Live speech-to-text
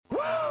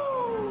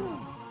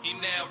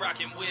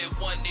rocking with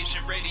One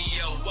Nation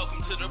Radio.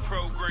 Welcome to the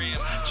program.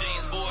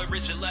 James Boyd,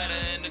 Richard Latta,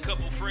 and a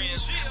couple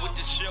friends with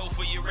the show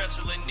for your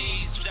wrestling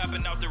needs.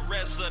 Shopping out the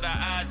rest of the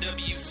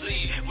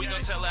IWC. We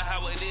gon' tell her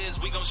how it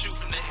is. We gon' shoot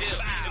from the hip.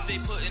 If they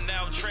putting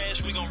out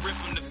trash, we gon' rip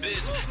from the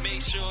bits.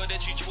 Make sure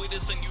that you tweet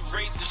us and you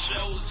rate the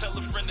shows. Tell a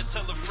friend to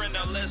tell a friend.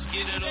 Now let's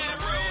get it on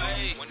the road.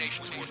 Hey. One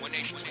Nation Sports. One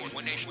Nation Sports.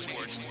 One Nation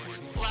Sports.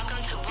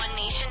 Welcome to One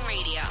Nation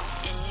Radio.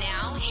 And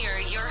now, here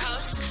are your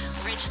hosts,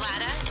 Rich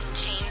Latta and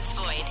James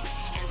Boyd.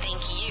 And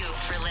thank you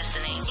for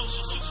listening.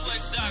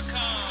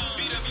 SocialSuplex.com.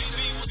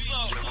 BWB, what's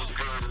up? What's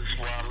good? It's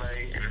Wale,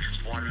 and this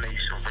is One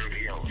Nation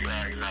Radio. You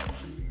already know.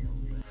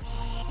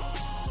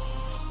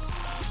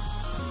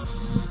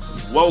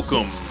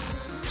 Welcome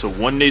to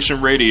One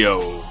Nation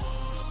Radio.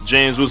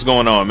 James, what's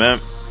going on, man?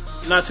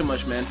 Not too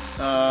much, man.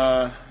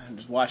 I'm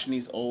just watching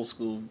these old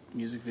school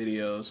music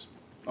videos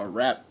or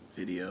rap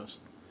videos.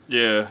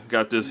 Yeah,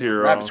 got this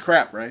here. Rap is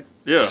crap, right?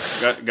 Yeah,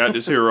 got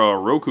this here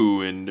Roku,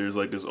 and there's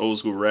like this old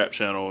school rap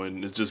channel,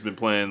 and it's just been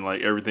playing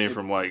like everything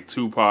from like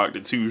Tupac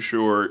to Too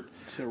Short,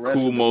 To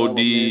Kool Moe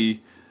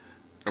D,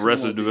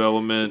 Arrested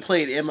Development.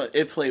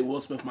 It played Will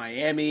Smith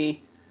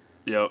Miami.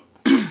 Yep.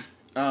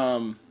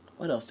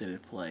 What else did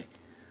it play?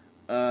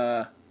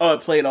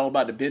 It played All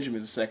About the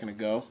Benjamins a second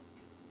ago.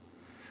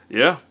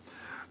 Yeah.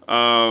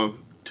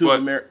 Two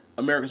of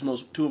America's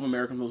Most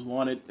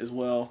Wanted as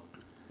well.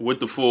 With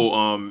the full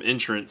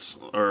entrance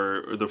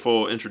or the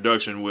full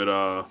introduction with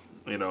the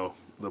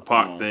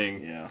Pac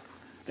thing. Yeah.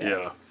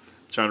 Yeah.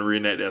 Trying to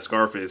reenact that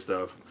Scarface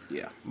stuff.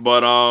 Yeah.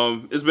 But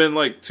it's been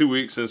like 2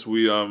 weeks since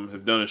we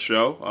have done a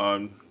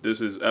show. This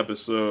is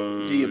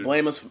episode. Do you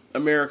blame us,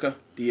 America?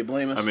 Do you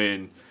blame us? I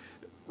mean,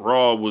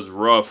 Raw was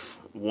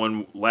rough.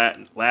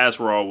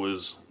 Last Raw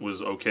was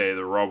okay.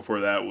 The Raw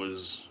before that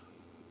was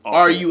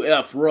awful.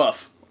 RUF,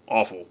 rough.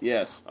 Awful.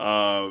 Yes.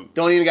 Don't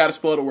even got to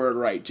spell the word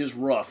right. Just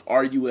rough.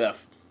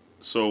 RUF.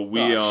 So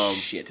we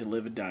shit, to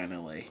live and die in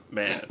LA.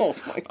 Man. Oh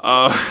my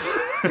god.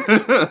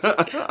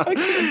 I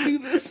can't do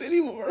this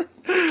anymore.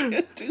 I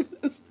can't do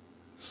this.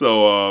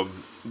 So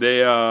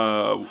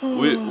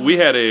we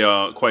had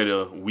a quite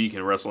a week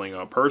in wrestling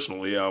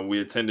personally. We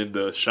attended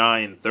the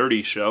Shine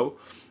 30 show.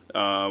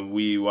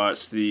 We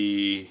watched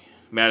the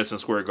Madison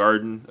Square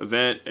Garden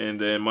event and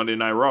then Monday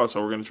Night Raw.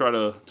 So we're going to try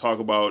to talk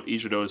about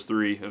each of those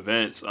three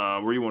events. Where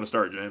do you want to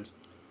start, James?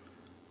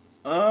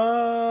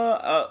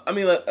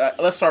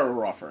 Let's start with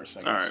Raw first,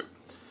 I guess. All right.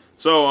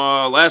 So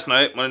last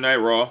night, Monday Night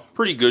Raw,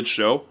 pretty good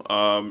show.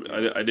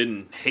 I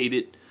didn't hate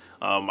it.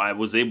 I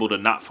was able to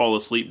not fall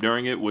asleep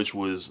during it, which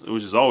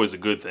is always a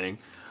good thing.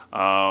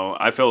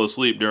 I fell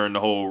asleep during the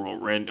whole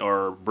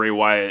Bray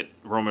Wyatt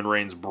Roman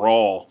Reigns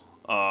brawl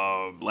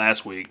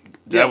last week.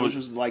 Which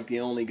was like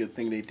the only good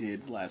thing they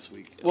did last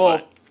week.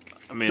 Well,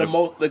 I mean,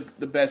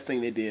 the best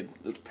thing they did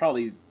was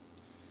probably,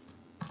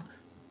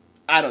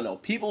 I don't know.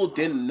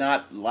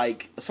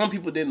 Some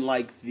people didn't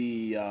like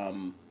the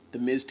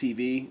Miz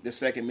TV, the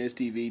second Miz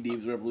TV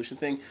Divas Revolution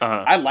thing.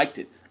 Uh-huh. I liked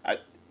it.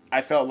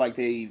 I felt like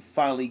they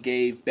finally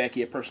gave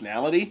Becky a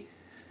personality,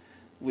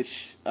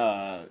 which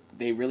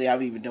they really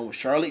haven't even done with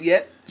Charlotte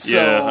yet. So,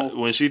 yeah,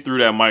 when she threw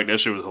that mic, that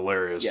shit was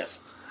hilarious. Yes.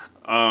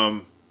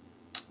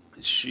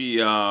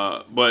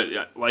 But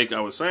like I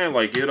was saying,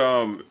 like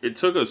it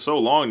took us so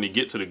long to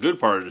get to the good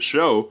part of the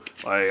show.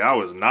 Like I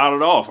was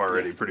nodded off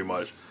already, pretty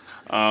much.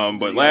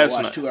 But last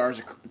night, 2 hours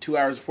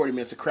and 40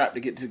 minutes of crap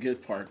to get to the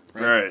good part.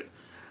 Right.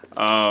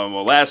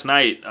 Well, last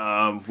night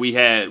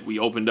we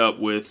opened up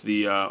with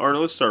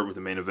let's start with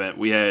the main event.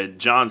 We had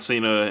John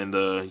Cena in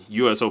the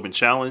U.S. Open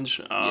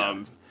Challenge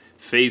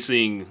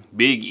facing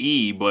Big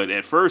E, but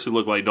at first it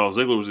looked like Dolph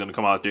Ziggler was going to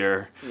come out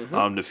there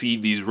to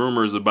feed these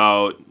rumors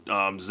about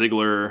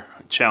Ziggler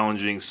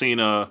challenging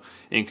Cena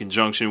in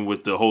conjunction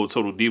with the whole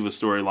Total Diva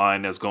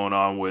storyline that's going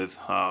on with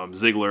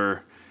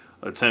Ziggler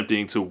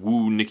attempting to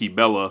woo Nikki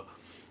Bella.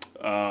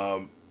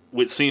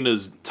 With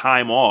Cena's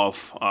time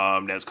off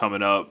that's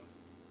coming up,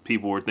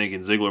 people were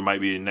thinking Ziggler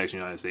might be the next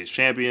United States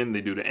champion.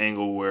 They do the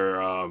angle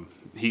where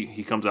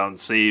he comes out and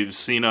saves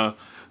Cena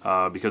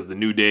because the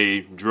New Day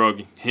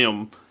drug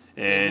him,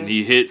 and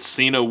he hits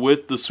Cena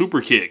with the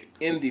super kick.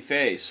 In the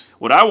face.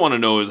 What I want to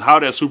know is how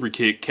that super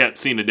kick kept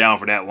Cena down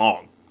for that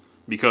long.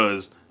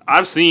 Because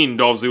I've seen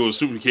Dolph Ziggler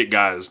super kick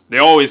guys. They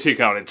always kick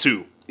out at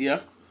 2. Yeah.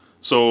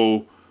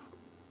 So,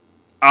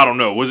 I don't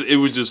know. It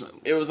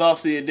was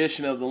also the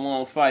addition of the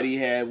long fight he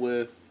had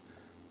with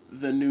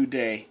the New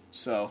Day.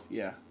 So,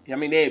 yeah. I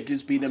mean, they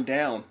just beat him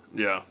down.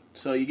 Yeah.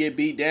 So you get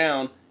beat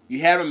down, you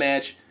have a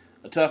match,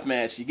 a tough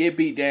match, you get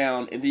beat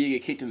down, and then you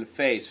get kicked in the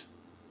face.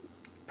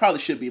 Probably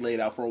should be laid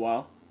out for a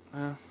while.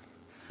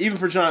 Even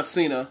for John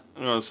Cena.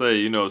 I'm gonna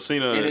say,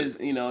 Cena.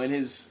 In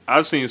his.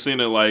 I've seen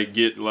Cena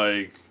get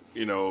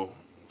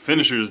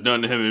finishers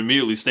done to him and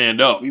immediately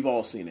stand up. We've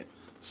all seen it.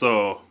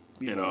 So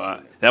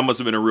that must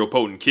have been a real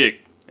potent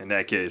kick in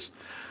that case.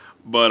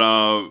 But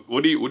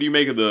what do you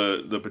make of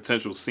the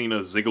potential Cena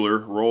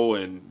Ziggler role,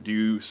 and do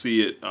you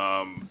see it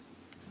Ziggler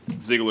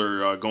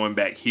going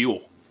back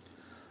heel?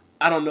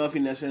 I don't know if he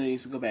necessarily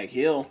needs to go back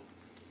heel.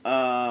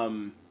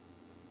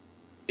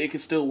 It could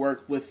still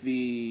work with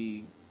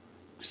the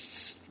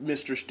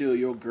Mr. Steal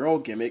Your Girl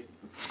gimmick.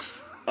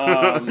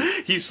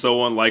 He's so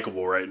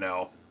unlikable right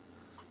now.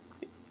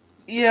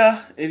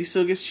 Yeah, and he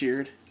still gets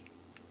cheered.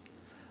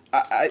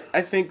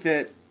 I think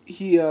that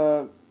he.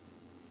 I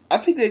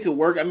think they could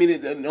work. I mean,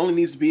 it only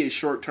needs to be a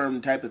short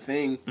term type of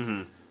thing.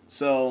 Mm-hmm.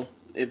 So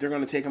if they're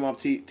going to take him off,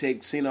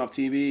 take Cena off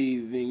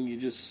TV, then you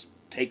just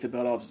take the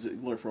belt off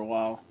Ziggler for a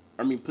while.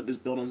 I mean, put this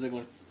belt on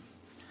Ziggler.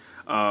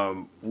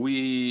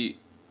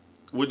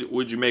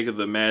 Would you make of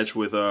the match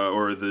with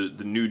or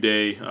the New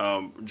Day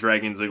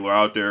dragging Ziggler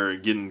out there,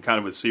 getting kind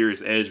of a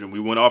serious edge, and we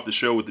went off the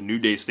show with the New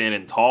Day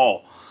standing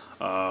tall,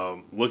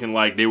 looking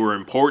like they were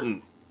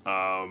important.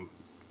 I'm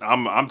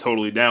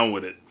totally down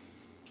with it.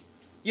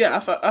 Yeah, I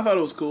thought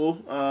it was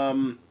cool.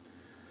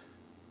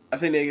 I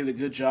think they did a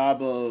good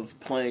job of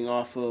playing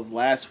off of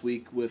last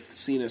week with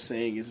Cena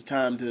saying it's a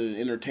time to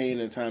entertain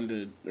and time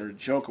to or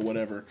joke or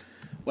whatever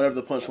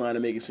the punchline to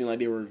make it seem like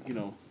they were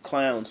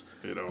clowns.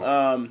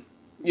 Yeah.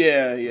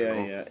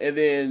 And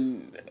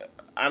then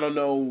I don't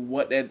know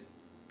what that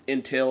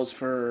entails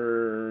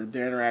for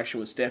their interaction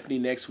with Stephanie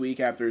next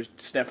week after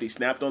Stephanie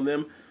snapped on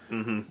them.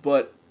 Mm-hmm.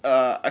 But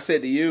I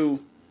said to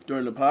you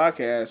during the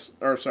podcast,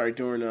 or sorry,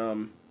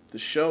 during the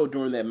show,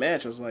 during that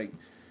match, I was like,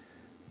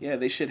 yeah,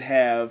 they should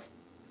have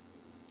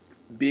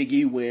Big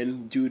E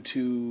win due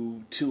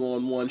to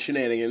 2-on-1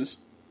 shenanigans,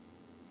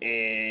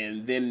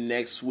 and then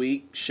next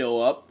week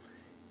show up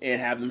and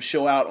have them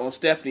show out on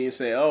Stephanie and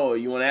say, "Oh,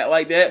 you want to act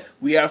like that?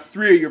 We have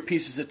 3 of your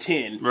pieces of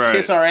tin. Right.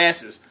 Kiss our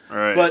asses."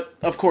 Right. But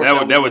of course,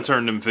 that would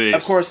turn them face.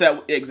 Of course,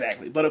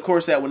 exactly. But of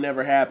course, that would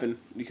never happen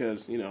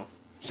because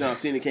John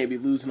Cena can't be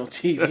losing on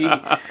TV.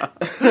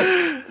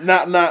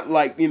 not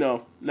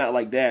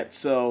like that.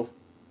 So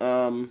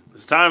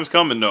his time's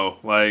coming though.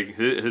 Like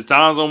his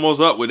time's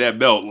almost up with that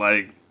belt.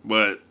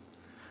 But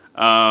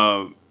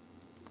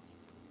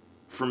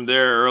from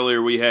there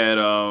earlier we had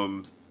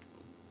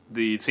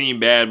the Team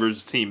Bad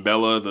versus Team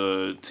Bella.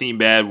 The Team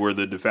Bad were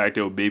the de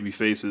facto baby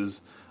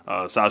faces.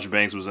 Sasha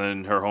Banks was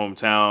in her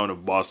hometown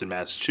of Boston,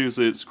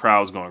 Massachusetts.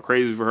 Crowd's going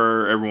crazy for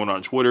her. Everyone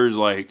on Twitter's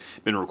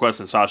been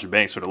requesting Sasha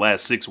Banks for the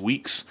last 6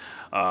 weeks.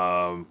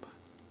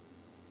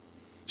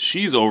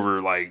 She's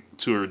over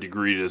to a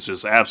degree that's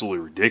just absolutely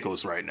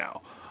ridiculous right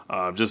now.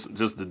 Just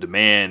the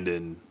demand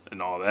and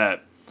all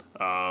that.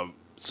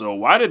 So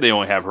why did they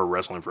only have her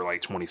wrestling for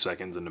 20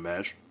 seconds in the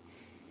match?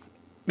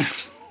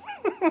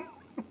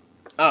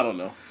 I don't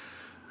know.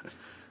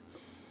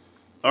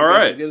 All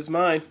right. As good as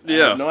mine.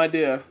 Yeah. I have no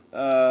idea.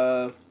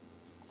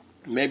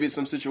 Maybe it's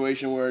some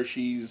situation where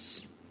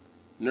she's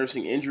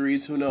nursing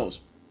injuries. Who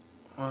knows?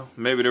 Well,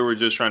 maybe they were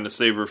just trying to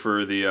save her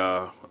for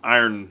the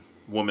Iron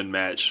Woman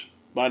match.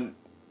 But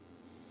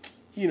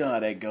you know how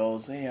that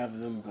goes. They have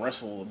them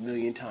wrestle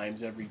 1,000,000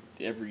 times every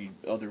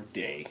other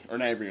day. Or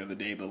not every other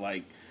day, but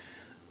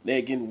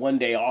they get one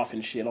day off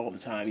and shit all the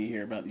time. You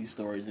hear about these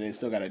stories, and they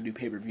still got to do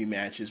pay-per-view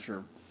matches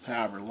for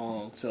however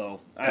long.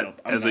 So a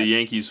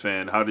Yankees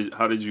fan, how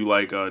did you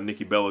like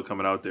Nikki Bella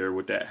coming out there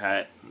with that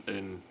hat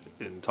and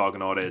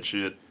talking all that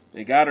shit?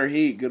 They got her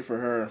heat. Good for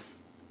her.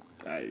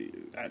 I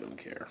don't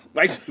care.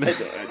 I don't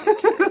care.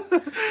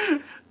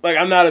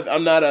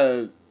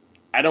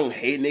 I don't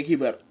hate Nikki,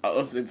 but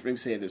let me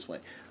say it this way: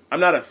 I'm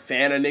not a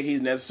fan of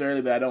Nikki's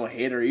necessarily, but I don't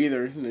hate her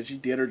either. She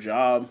did her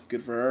job.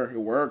 Good for her. It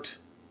worked.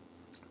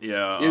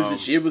 Yeah, it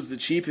was the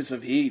cheapest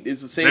of heat.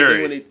 It's the same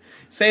thing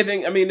same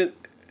thing. I mean,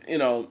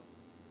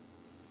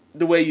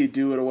 the way you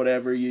do it or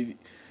whatever.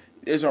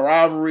 There's a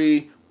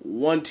rivalry.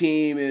 One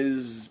team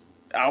is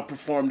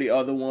outperformed the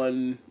other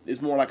one.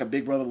 It's more like a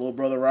big brother, little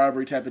brother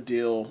rivalry type of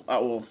deal.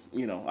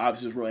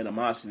 Obviously there's real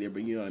animosity there,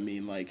 but you know what I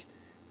mean. As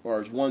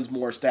far as one's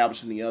more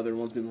established than the other,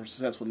 one's been more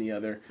successful than the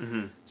other.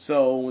 Mm-hmm.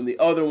 So when the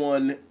other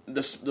one,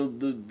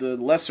 the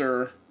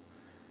lesser,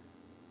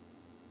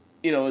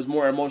 is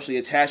more emotionally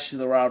attached to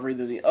the rivalry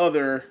than the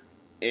other,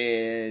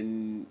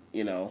 and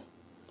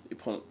they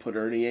put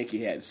her in a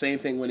Yankee hat. Same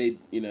thing when they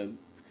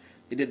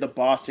did the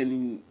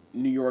Boston,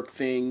 New York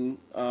thing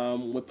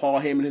with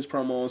Paul Heyman, his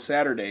promo on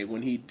Saturday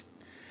when he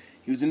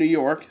was in New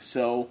York.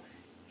 So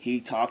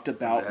he talked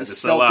about the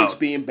Celtics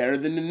being better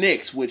than the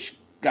Knicks, which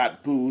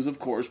got boos, of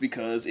course,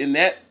 because in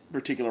that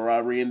particular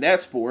rivalry, in that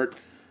sport,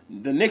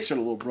 the Knicks are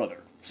the little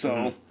brother.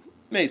 So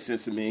made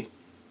sense to me.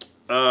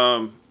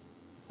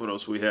 What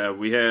else we have?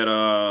 We had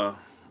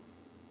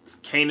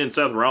Kane and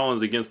Seth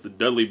Rollins against the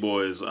Dudley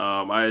Boys.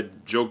 I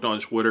had joked on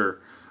Twitter.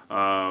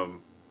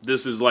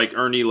 This is like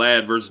Ernie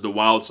Ladd versus the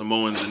Wild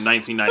Samoans in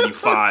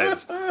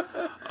 1995.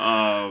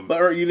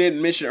 But you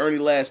didn't mention Ernie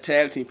Ladd's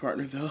tag team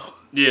partner, though.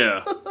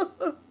 Yeah.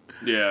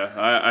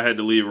 I had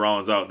to leave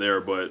Rollins out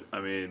there, but I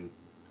mean,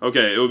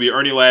 okay, it would be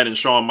Ernie Ladd and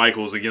Shawn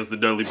Michaels against the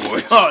Dudley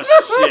Boys. Oh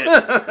shit!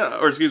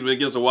 Or excuse me,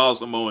 against the Wild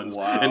Samoans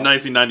in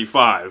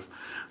 1995.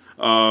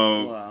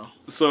 Wow.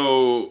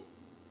 So,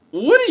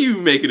 what do you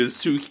make of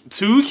this?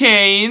 Two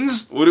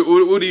Canes? What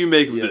do you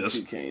make of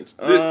this? 2 Canes.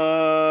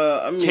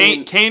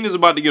 Kane is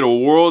about to get a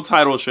world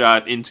title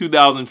shot in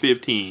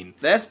 2015.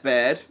 That's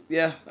bad.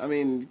 Yeah, I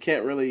mean,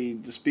 can't really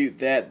dispute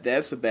that.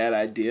 That's a bad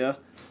idea.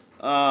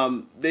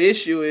 The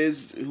issue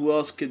is, who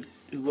else could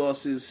Who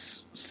else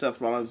is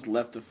Seth Rollins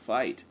left to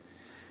fight?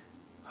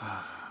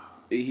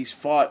 He's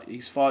fought.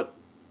 He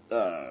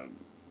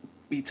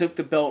took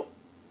the belt.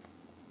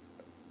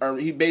 Or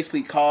he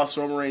basically cost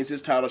Roman Reigns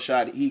his title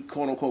shot. He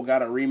quote unquote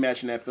got a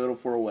rematch in that Fatal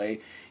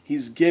 4-Way.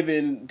 He's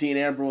given Dean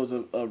Ambrose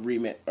a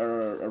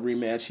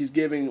rematch. He's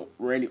giving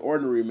Randy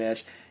Orton a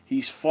rematch.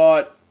 He's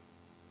fought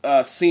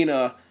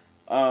Cena,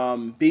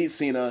 beat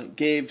Cena,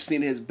 gave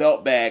Cena his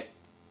belt back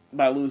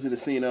by losing to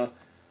Cena.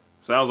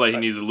 Sounds like he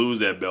needs to lose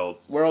that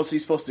belt. Where else is he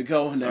supposed to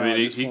go now? I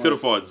mean, he could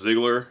have fought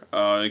Ziggler.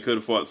 He could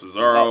have fought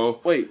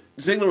Cesaro. Wait,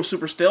 Ziggler was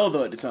super stale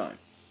though at the time.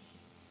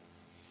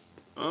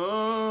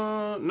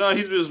 No,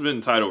 he's just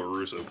been titled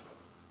with Rusev.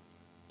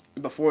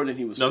 Before then,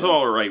 he was. No, it's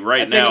all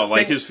right now.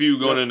 Like his feud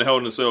going into Hell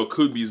in a Cell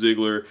could be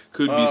Ziggler,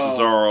 could be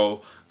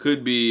Cesaro,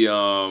 could be.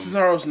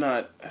 Cesaro's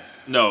not.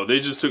 No, they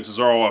just took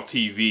Cesaro off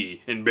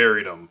TV and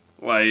buried him,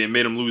 and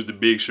made him lose the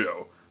Big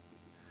Show.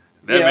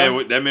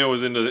 That man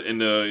was in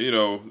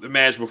the the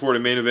match before the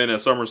main event at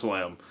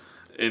SummerSlam,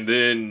 and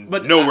then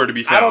nowhere to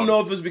be found. I don't know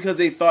if it was because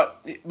they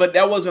thought, but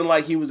that wasn't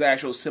like he was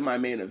actual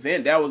semi-main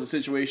event. That was a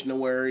situation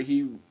where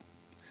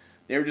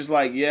they were just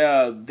like,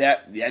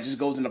 that just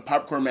goes in the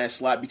popcorn match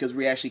slot because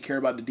we actually care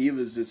about the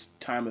Divas this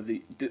time of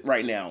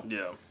right now.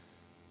 Yeah,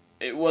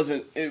 it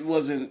wasn't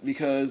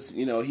because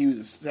he was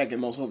the second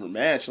most over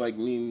match. Like, I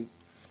mean,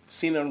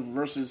 Cena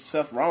versus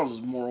Seth Rollins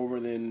was more over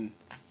than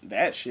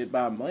that shit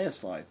by a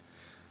landslide.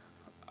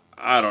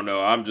 I don't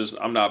know.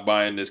 I'm not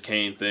buying this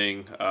Kane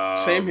thing.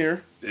 Same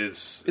here.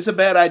 It's a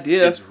bad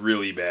idea. It's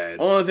really bad.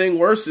 Only thing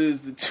worse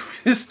is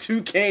this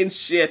two Kane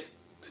shit.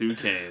 Two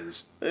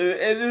Kanes.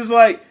 It is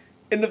like,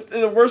 and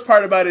the worst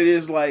part about it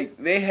is like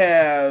they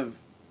have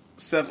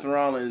Seth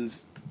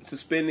Rollins not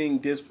suspending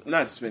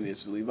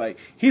disbelief. Like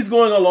he's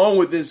going along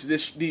with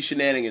these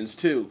shenanigans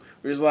too.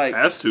 Where it's like,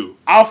 has to.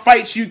 I'll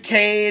fight you,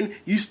 Kane.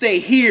 You stay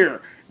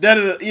here.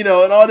 And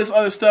all this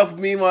other stuff.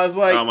 Meanwhile, it's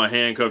like, I'm gonna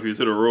handcuff you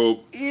to the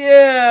rope.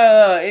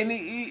 Yeah, and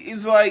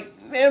he's like,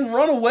 man,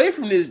 run away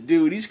from this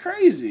dude. He's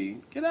crazy.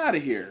 Get out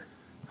of here.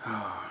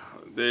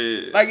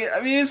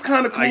 It's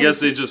kind of cool. I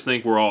guess they just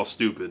think we're all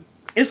stupid.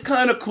 It's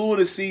kind of cool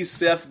to see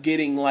Seth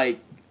getting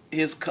like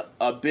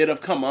a bit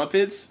of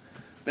comeuppance,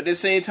 but at the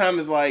same time,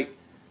 it's like,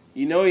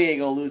 he ain't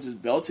gonna lose his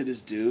belt to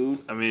this dude.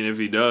 I mean, if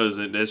he does,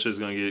 that's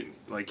just gonna get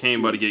Kane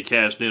about to get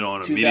cashed in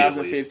on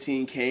immediately.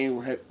 2015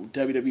 Kane,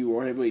 WWE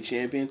World Heavyweight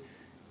Champion.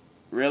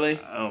 Really?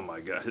 Oh my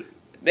god,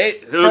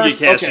 he'll get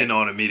cashed in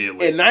on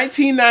immediately. In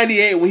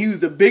 1998, when he was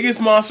the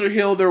biggest monster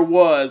heel there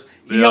was,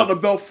 he held the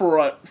belt for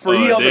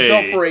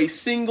a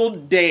single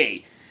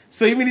day.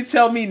 So you mean to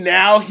tell me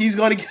now he's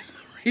gonna get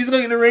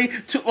the ring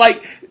to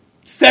like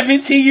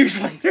 17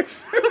 years later?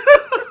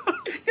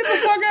 Get the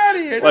fuck out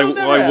of here!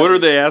 What are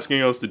they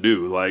asking us to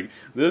do?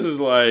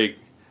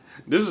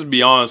 This is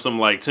beyond some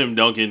Tim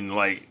Duncan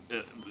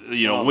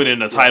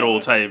winning a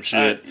title type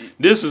shit.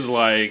 This is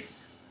I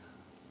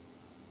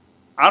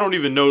don't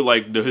even know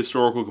the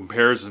historical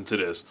comparison to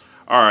this.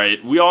 All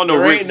right, we all know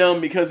there ain't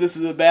none because this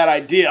is a bad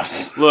idea.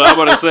 Look, I'm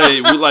about to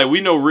say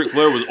we know Ric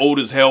Flair was old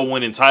as hell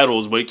winning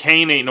titles, but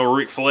Kane ain't no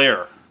Ric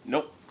Flair.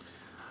 Nope.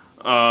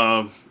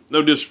 No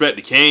disrespect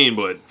to Kane,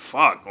 but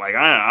fuck,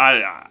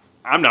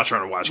 I'm not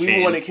trying to watch Kane.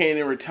 We wanted Kane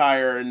to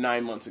retire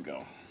 9 months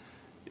ago.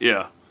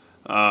 Yeah.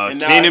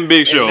 Kane and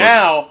Big Show. And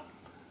now,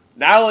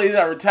 not only is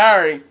he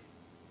retiring,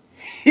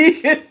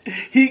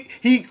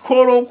 he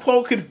quote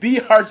unquote could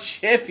be our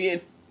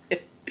champion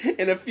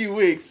in a few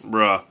weeks.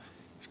 Bruh.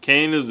 If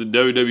Kane is the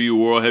WWE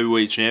World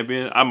Heavyweight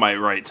Champion, I might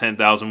write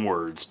 10,000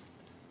 words.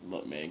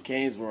 Look, man,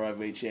 Kane's World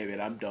Heavyweight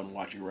Champion. I'm done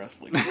watching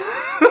wrestling.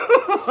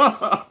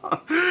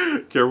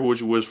 Careful what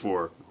you wish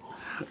for.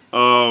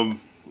 That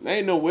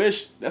ain't no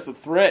wish. That's a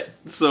threat.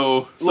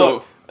 So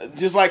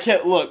just like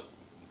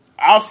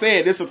I'll say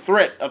it. It's a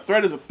threat. A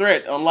threat is a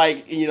threat.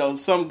 Unlike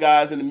some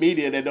guys in the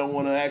media that don't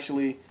want to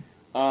actually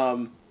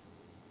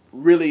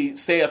really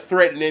say a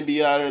threat and then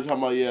be out there talking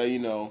about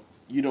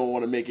you don't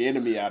want to make an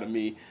enemy out of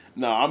me.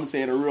 No, I'm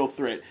saying a real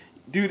threat.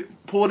 Dude,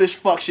 pull this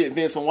fuck shit,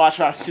 Vince, and watch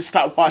how just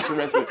stop watching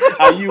wrestling.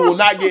 You will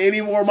not get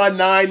any more of my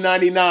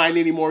 $9.99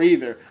 anymore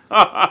either.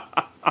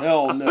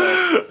 Hell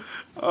no.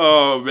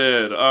 Oh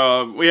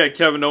man, we had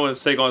Kevin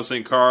Owens take on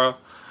Sin Cara.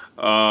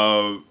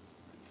 I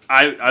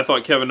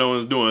thought Kevin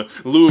Owens doing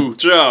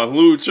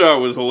Lucha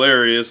was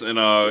hilarious,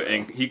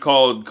 and he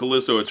called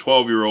Kalisto a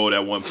 12-year-old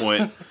at one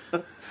point,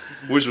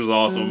 which was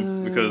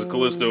awesome because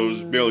Kalisto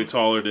is barely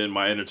taller than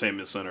my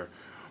entertainment center.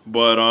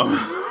 But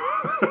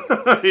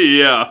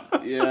yeah.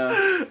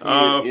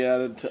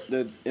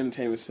 The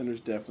entertainment center is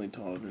definitely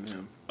taller than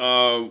him.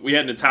 We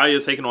had Natalya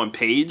taking on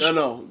Paige.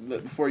 No.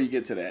 Before you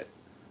get to that,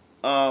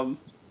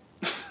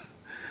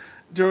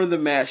 during the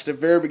match, the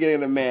very beginning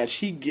of the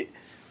match,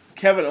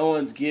 Kevin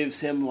Owens gives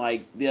him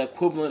the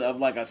equivalent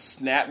of a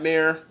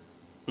snapmare,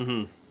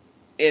 and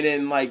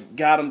then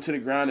got him to the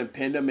ground and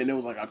pinned him, and it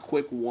was a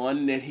quick one.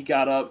 And then he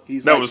got up.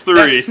 That was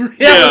three.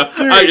 Yeah,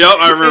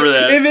 I remember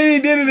that. And then he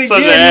did it again.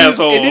 Such an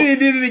asshole. And then he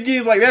did it again.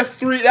 He's like, that's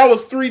three. That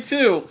was 3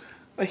 too.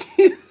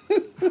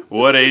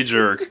 What a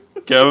jerk,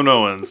 Kevin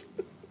Owens.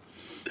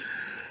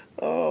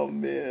 Oh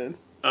man.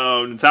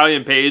 Natalia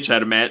and Paige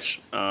had a match.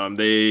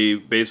 They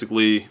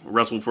basically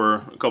wrestled for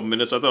a couple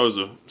minutes. I thought it was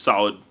a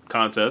solid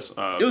contest.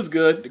 It was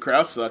good. The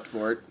crowd sucked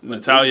for it.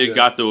 Natalia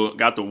got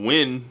the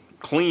win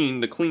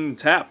the clean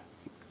tap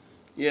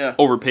Yeah.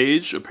 over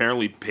Paige.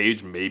 Apparently,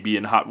 Paige may be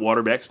in hot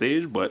water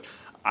backstage, but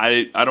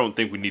I don't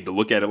think we need to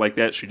look at it like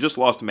that. She just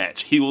lost a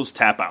match. Heels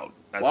tap out.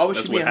 Why would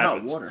she be in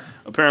hot water?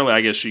 Apparently,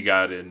 I guess she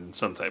got in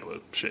some type of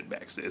shit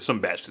backstage, some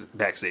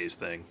backstage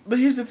thing. But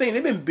here's the thing: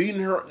 they've been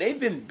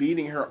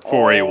beating her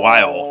For a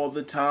while, all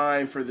the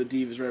time for the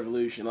Divas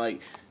Revolution. Like,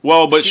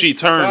 well, but she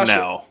turned Sasha,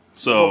 now.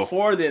 So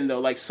before then, though,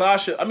 like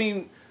Sasha,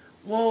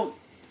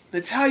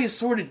 Natalia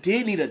sort of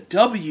did need a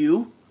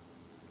W.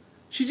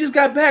 She just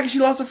got back and she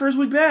lost her first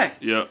week back.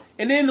 Yeah,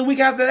 and then the week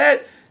after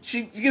that,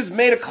 she gets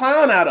made a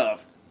clown out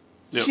of.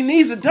 Yep. She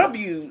needs a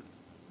W.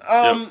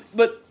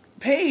 But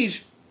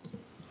Paige.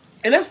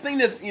 And that's the thing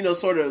that's,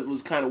 sort of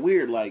was kind of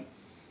weird. Like,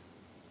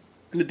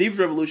 in the Divas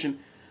Revolution,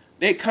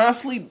 they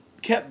constantly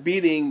kept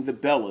beating the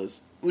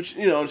Bellas, which,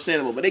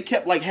 understandable. But they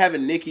kept, like,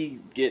 having Nikki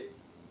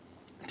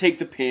take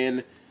the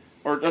pin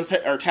or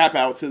tap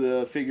out to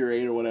the figure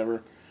eight or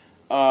whatever.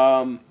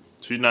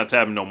 she's not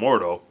tapping no more,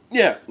 though.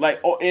 Yeah,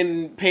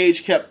 and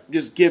Paige kept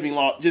giving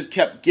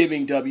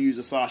W's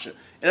to Sasha.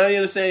 And I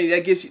understand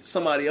that gets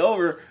somebody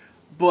over,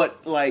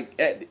 but,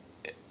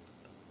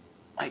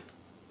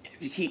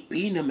 if you keep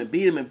beating them,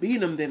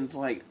 then it's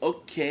like,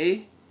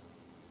 okay.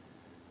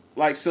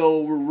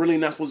 So we're really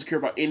not supposed to care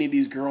about any of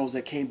these girls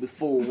that came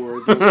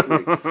before those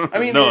three. I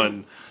mean,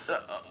 none.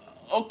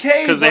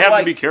 Okay. Because they have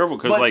to be careful,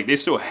 because they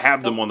still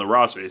have them on the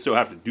roster. They still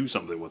have to do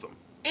something with them.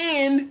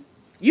 And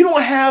you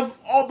don't have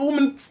all the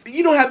women,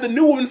 you don't have the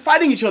new women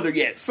fighting each other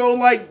yet. So,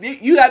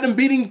 you got them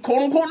beating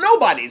quote-unquote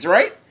nobodies,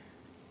 right?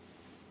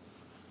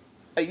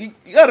 You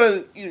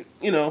gotta,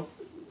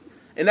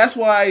 and that's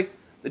why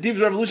the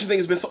Divas Revolution thing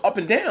has been so up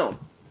and down.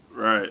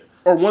 Right.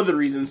 Or one of the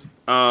reasons.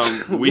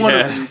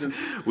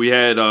 We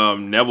had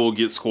Neville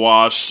get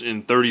squashed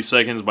in 30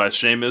 seconds by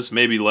Sheamus,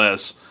 maybe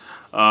less.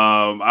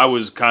 I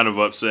was kind of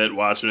upset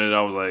watching it.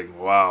 I was like,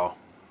 wow.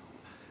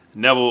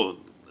 Neville,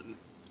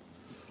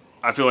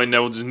 I feel like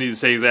Neville just needs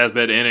to take his ass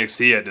back to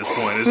NXT at this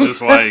point. It's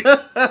just like,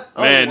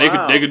 man,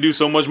 they could do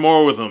so much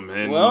more with him.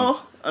 And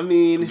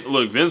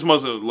look, Vince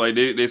must have,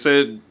 they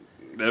said,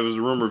 that was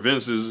a rumor,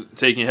 Vince is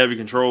taking heavy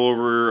control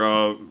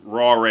over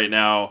Raw right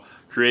now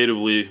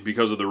creatively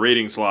because of the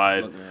rating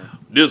slide.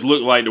 This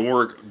looked like the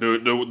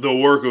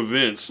work of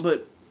Vince.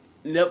 But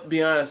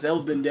be honest,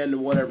 Neville's been dead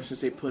in whatever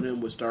since they put him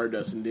with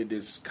Stardust and did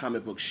this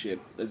comic book shit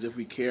as if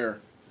we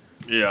care.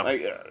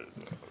 Yeah.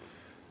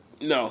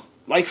 No.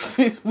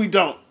 We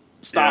don't.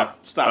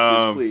 Stop this,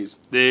 please.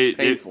 It's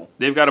painful.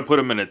 They've got to put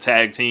him in a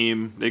tag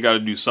team. They got to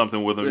do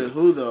something with him. With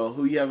who, though?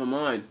 Who you have in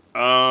mind?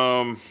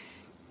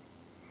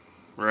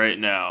 Right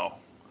now,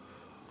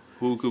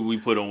 who could we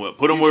put him with?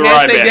 Put him with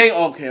Ryback.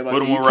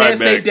 You can't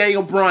say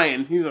Daniel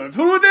Bryan. He's like,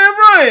 put him with Dan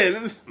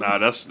Bryan. Nah,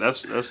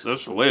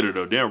 that's for later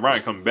though. Dan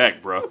Bryan coming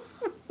back, bro.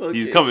 Okay.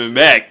 He's coming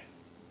back.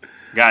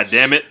 God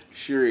damn it.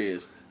 Sure he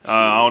is.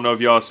 I don't know if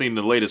y'all seen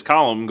the latest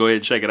column. Go ahead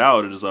and check it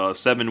out. It's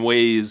 7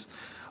 ways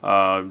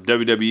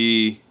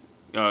WWE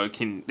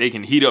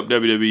can heat up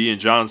WWE in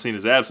John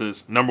Cena's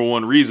absence. Number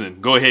 1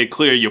 reason: go ahead,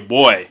 clear your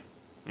boy.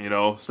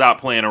 Stop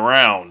playing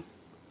around.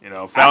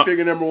 I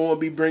figure number 1 would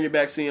be bringing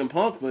back CM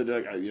Punk, but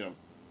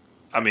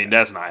I mean,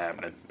 that's not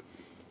happening.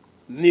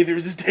 Neither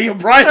is this Daniel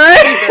Bryan.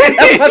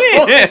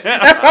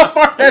 That's how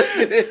far that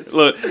it is.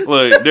 Look,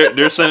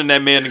 they're sending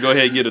that man to go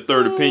ahead and get a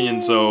third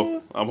opinion,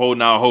 so I'm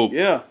holding out hope.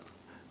 Yeah.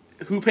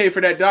 Who paid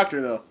for that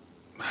doctor, though?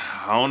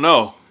 I don't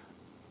know.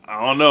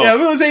 Yeah,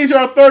 we were saying he's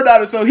our third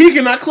doctor, so he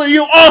cannot clear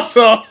you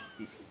also.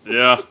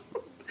 Yeah.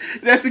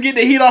 That's to get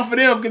the heat off of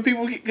them,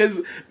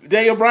 because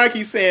Daniel Bryan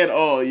keeps saying,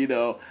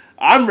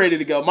 I'm ready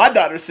to go. My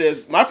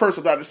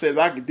personal doctor says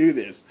I can do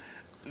this.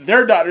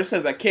 Their doctor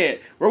says I can't.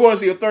 We're going to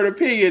see a third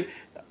opinion.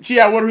 Gee,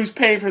 I wonder who's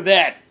paying for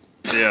that.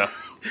 Yeah.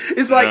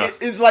 It's like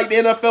the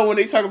NFL when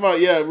they talk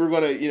about, we're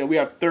going to, we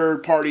have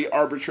third party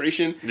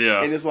arbitration.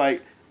 Yeah. And it's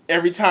like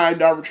every time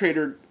the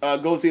arbitrator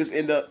goes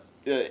in the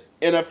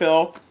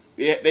NFL,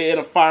 they end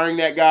up firing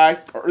that guy.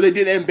 Or they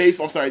did that in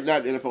baseball. I'm sorry,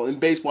 not NFL. In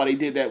baseball, they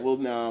did that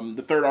with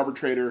the third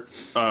arbitrator.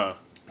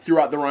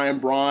 Throughout the Ryan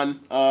Braun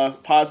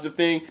positive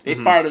thing, they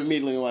fired him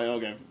immediately. Like,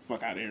 okay,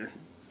 fuck out of here.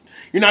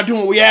 You're not doing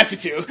what we asked you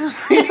to.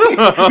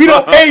 We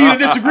don't pay you to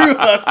disagree with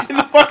us. Get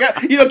the fuck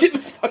out. Get the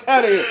fuck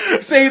out of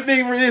here. Same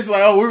thing for this.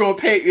 Like, we're gonna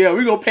pay. Yeah,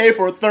 we're gonna pay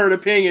for a third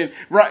opinion.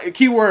 Right?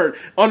 Keyword.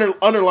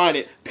 Underline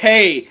it.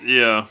 Pay.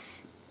 Yeah.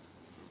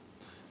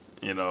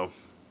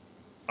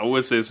 I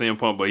would say CM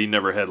Punk, but he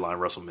never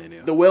headlined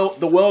WrestleMania. The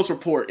Wells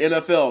Report.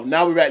 NFL.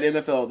 Now we're at the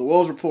NFL. The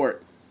Wells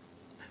Report.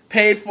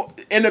 Paid for.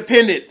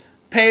 Independent.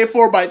 Paid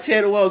for by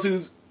Ted Wells,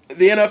 who's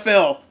the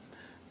NFL.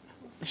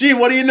 Gee,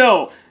 what do you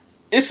know?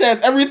 It says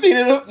everything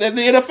that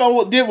the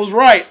NFL did was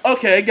right.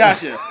 Okay,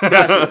 gotcha.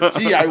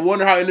 Gee, I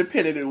wonder how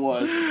independent it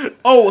was.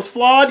 Oh, it was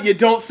flawed? You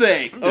don't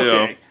say.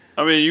 Okay. Yeah.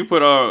 I mean, you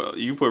put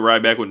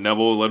Ryback with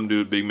Neville, let him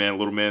do the big man,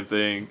 little man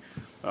thing.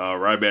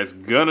 Ryback's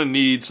gonna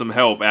need some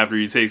help after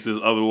he takes his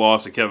other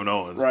loss to Kevin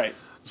Owens. Right.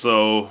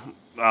 So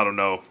I don't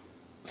know.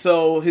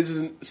 So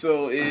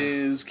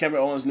is Kevin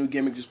Owens' new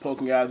gimmick just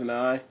poking guys in the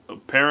eye?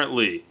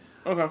 Apparently.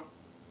 Okay.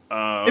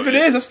 If it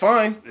is, that's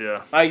fine.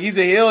 Yeah. Like, he's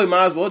a heel, he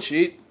might as well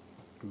cheat.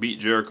 Beat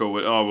Jericho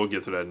with. Oh, we'll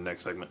get to that in the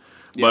next segment.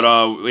 Yeah.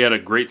 But we had a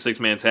great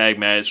 6-man tag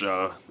match.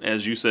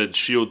 As you said,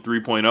 Shield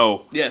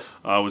 3.0 Yes.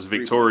 was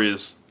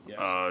victorious. Yes.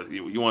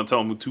 You want to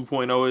tell them who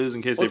 2.0 is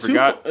in case they 2.0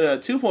 forgot?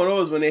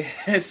 2.0 is when they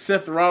had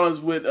Seth Rollins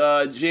with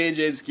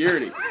J&J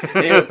Security.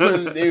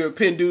 They were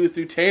pinning dudes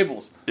through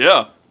tables.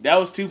 Yeah. That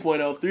was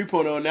 2.0.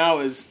 3.0 now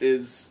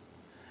is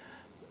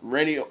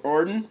Randy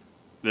Orton.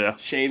 Yeah. I'm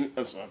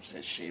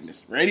saying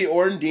Sheamus. Randy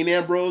Orton, Dean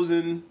Ambrose,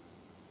 and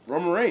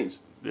Roman Reigns.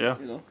 Yeah.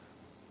 You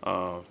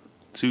know.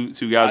 Two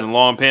guys in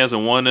long pants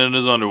and one in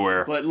his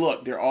underwear. But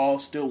look, they're all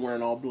still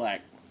wearing all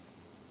black.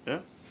 Yeah.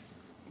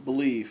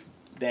 Believe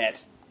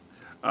that.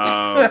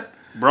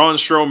 Braun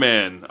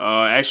Strowman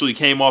actually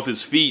came off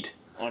his feet.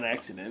 On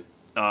accident.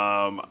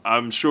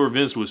 I'm sure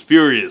Vince was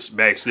furious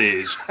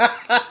backstage.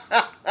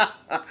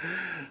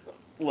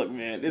 Look,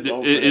 man, it's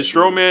over. Is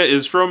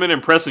Strowman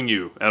impressing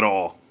you at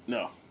all?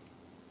 No.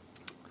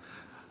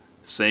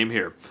 Same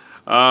here.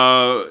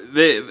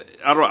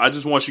 I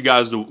just want you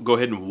guys to go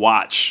ahead and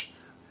watch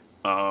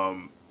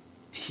Strowman,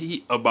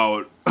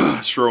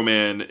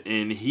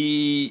 and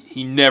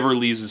he never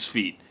leaves his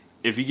feet.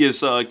 If he gets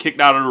kicked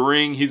out of the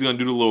ring, he's gonna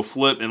do the little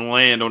flip and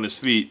land on his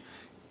feet.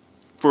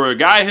 For a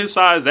guy his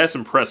size, that's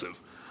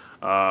impressive.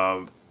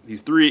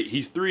 He's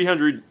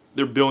 300.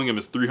 They're billing him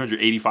as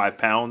 385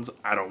 pounds.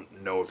 I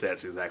don't know if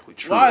that's exactly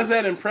true. Why is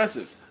that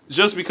impressive?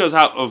 Just because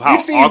of how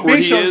You've seen awkward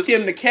Big he Show is.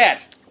 skim the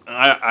cat.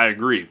 I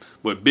agree,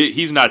 but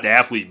he's not the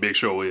athlete Big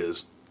Show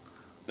is.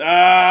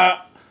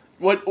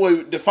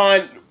 What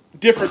define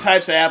different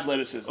types of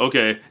athleticism?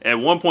 Okay, at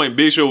one point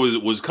Big Show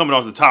was coming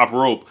off the top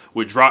rope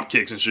with drop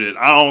kicks and shit.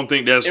 I don't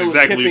think that's It was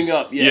exactly hipping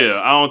up, yes.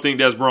 Yeah, I don't think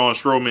that's Braun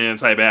Strowman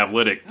type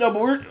athletic. No,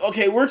 but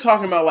we're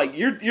talking about like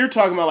you're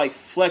talking about like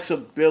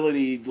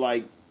flexibility,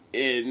 like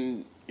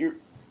you're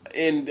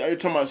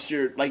talking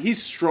about like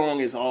he's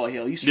strong as all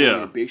hell. He's stronger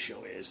than Big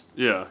Show is.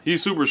 Yeah,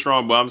 he's super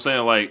strong, but I'm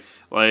saying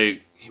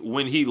like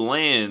when he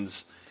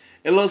lands,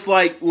 it looks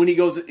like he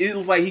goes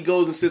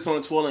and sits on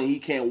the toilet and he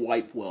can't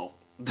wipe well.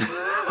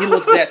 He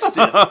looks that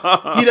stiff.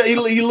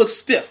 He looks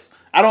stiff.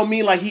 I don't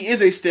mean like he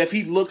is a stiff.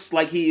 He looks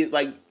like he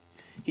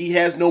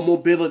has no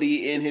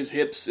mobility in his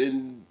hips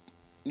and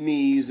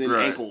knees and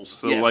ankles.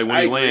 So yes, like when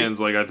I he agree. lands,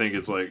 like I think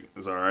it's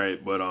all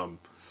right, but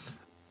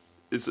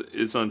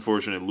it's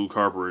unfortunate. Luke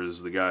Harper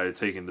is the guy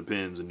taking the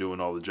pins and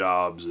doing all the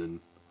jobs and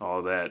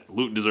all that.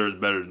 Luke deserves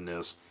better than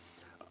this.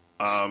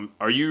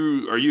 Are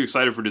you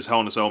excited for this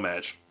Hell in a Cell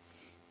match?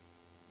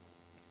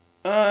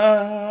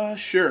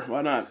 Sure,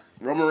 why not?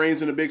 Roman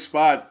Reigns in a big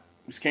spot.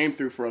 Just came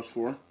through for us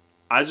for.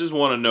 I just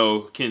want to know,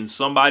 can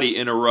somebody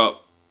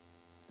interrupt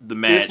the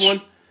match? This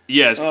one?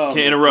 Yes, Oh, can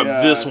interrupt my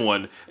God. this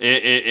one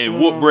and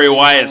whoop Bray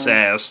Wyatt's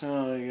ass.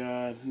 Oh my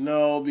God,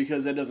 no,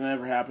 because that doesn't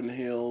ever happen to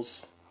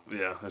heels.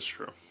 Yeah, that's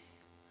true.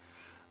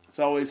 It's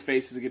always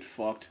faces that get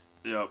fucked.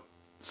 Yep.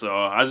 So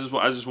I just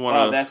want to.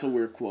 Wow, that's a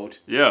weird quote.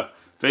 Yeah.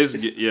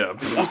 Yeah.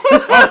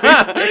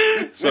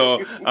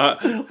 So,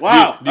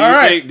 Wow.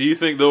 Do you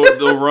think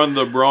they'll run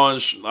the Braun?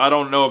 I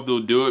don't know if they'll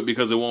do it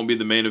because it won't be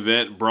the main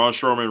event. Braun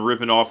Strowman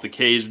ripping off the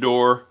cage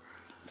door.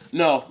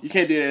 No, you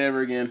can't do that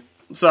ever again.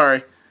 I'm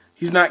sorry.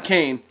 He's not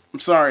Kane. I'm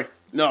sorry.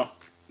 No.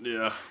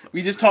 Yeah.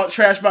 We just talked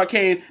trash about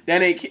Kane.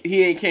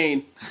 He ain't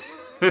Kane.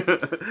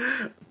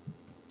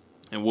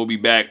 And we'll be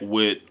back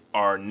with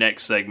our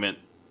next segment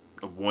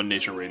of One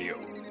Nation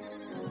Radio.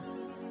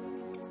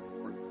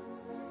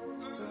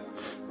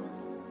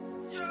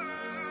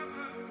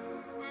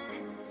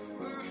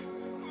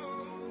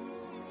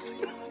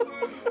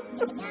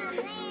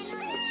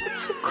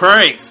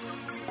 Crank.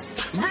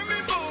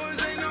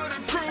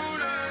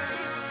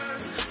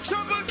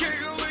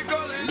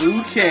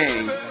 Liu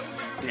Kang.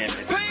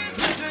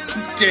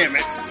 Damn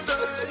it.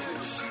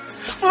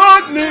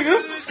 Fuck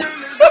niggas.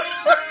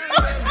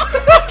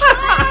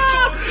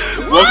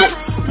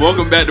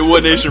 Welcome back to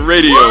One Nation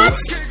Radio.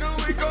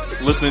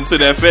 Listening to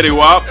that Fetty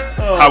Wap,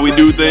 how we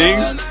do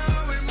things,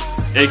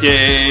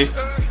 aka.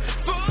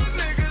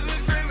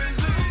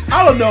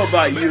 I don't know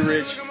about you,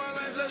 Rich.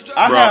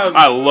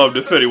 I love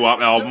the Fetty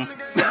Wap album.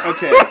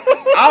 Okay,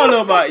 I don't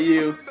know about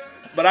you,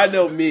 but I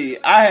know me.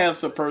 I have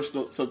some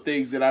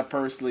things that I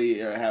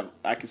personally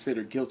I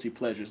consider guilty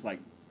pleasures, like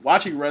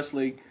watching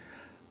wrestling.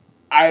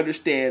 I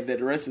understand that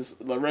the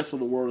rest of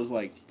the world is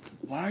like,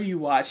 why are you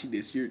watching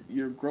this?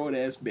 You're a grown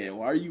ass man.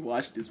 Why are you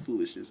watching this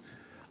foolishness?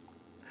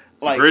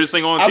 Like, the greatest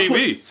thing on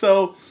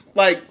TV.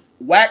 Like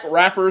whack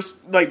rappers,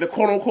 like the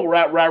quote unquote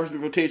rappers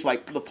with rotation,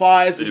 like the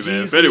Plies, the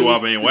Jeezys, Fetty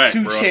Wap ain't the whack,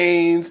 2 bro.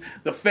 Chainz,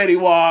 the Fetty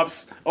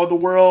Waps of the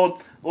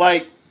world.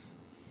 Like,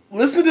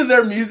 listen to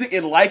their music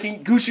and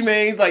liking Gucci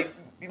Mane's. Like,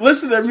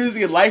 listen to their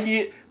music and liking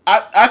it.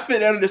 I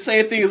fit under the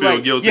same thing as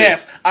like, guilty.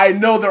 Yes, I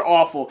know they're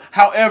awful.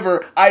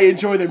 However, I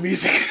enjoy their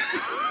music.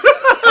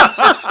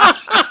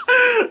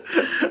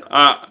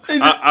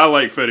 I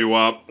like Fetty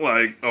Wap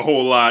like a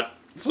whole lot,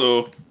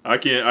 so I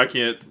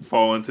can't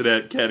fall into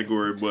that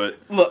category. But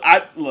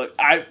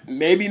I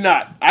maybe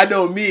not. I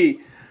know me.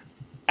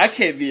 I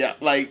can't be out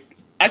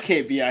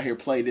here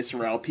playing this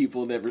around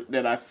people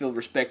that I feel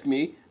respect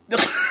me.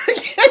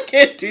 I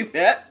can't do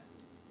that.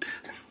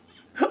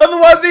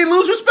 Otherwise, they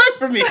lose respect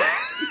for me.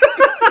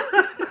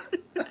 I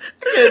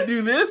can't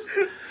do this.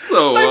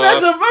 So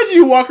imagine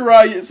you walk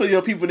around,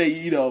 so people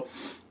that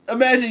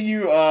imagine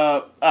you.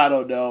 I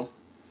don't know.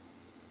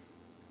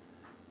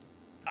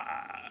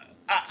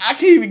 I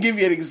can't even give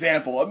you an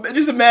example.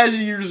 Just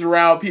imagine you're just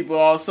around people,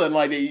 all of a sudden,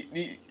 like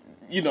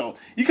you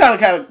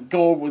kind of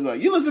go over was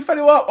like, you listen to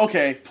Fetty Wap?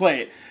 Okay,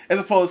 play it. As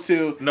opposed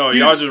to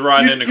y'all just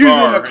riding in the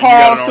car and you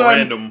got it on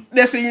random.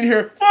 Next thing you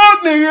hear,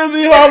 fuck niggas,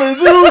 we hollering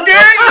zoo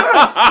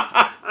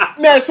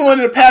gang. Man, someone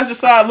in the passenger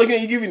side looking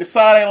at you, giving the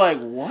side eye like,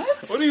 what?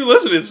 What are you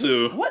listening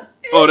to? What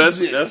is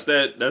this?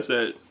 That's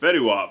that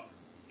Fetty Wap.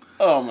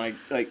 Oh my,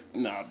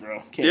 nah,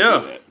 bro, can't do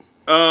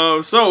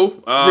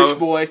that. Rich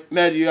boy,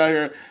 imagine you out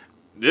here.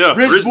 Yeah,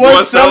 rich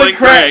boy selling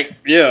crack.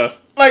 Yeah,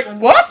 like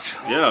what?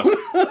 Yeah.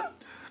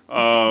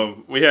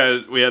 We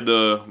had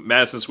the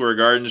Madison Square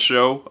Garden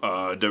show.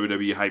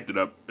 WWE hyped it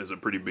up as a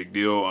pretty big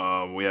deal.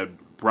 We had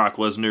Brock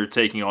Lesnar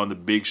taking on the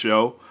Big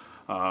Show.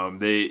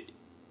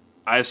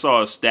 I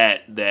saw a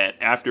stat that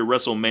after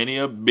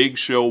WrestleMania, Big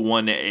Show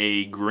won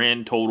a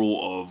grand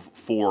total of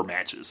 4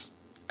 matches.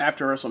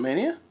 After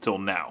WrestleMania? Till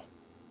now.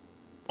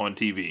 On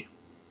TV.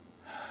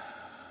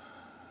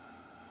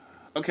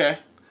 Okay.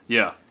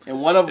 Yeah.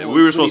 And one of them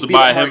we were supposed to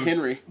buy Mark him.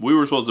 Henry. We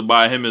were supposed to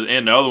buy him,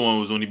 and the other one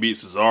was when he beat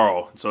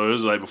Cesaro. So it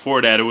was like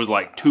before that, it was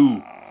like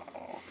 2.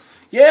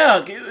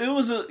 Yeah, it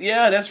was.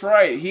 That's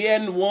right. He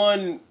hadn't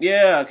won.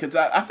 Yeah, because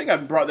I think I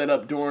brought that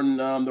up during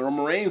the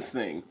Roman Reigns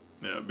thing.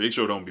 Yeah, Big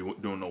Show don't be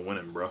doing no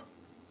winning, bro.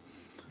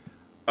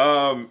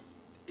 I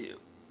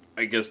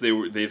guess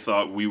they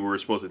thought we were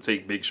supposed to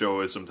take Big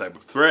Show as some type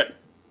of threat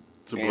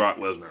to Brock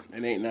Lesnar.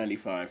 It ain't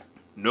 95.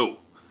 No.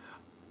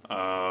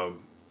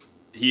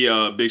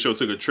 Big Show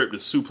took a trip to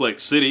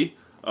Suplex City.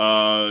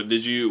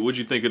 What'd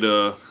you think of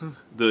the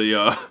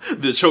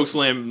choke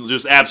slam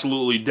just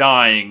absolutely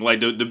dying? Like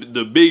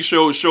the Big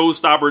Show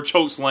showstopper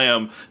choke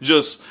slam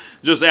just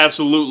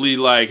absolutely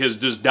like has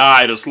just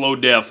died a slow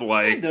death.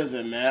 Like it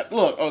doesn't matter.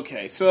 Look,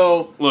 okay,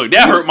 so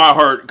that hurt my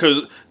heart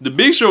because the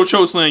Big Show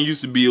choke slam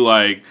used to be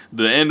like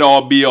the end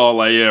all be all.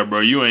 Like yeah, bro,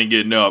 you ain't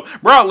getting up.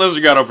 Brock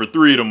Lesnar got up for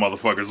 3 of them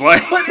motherfuckers.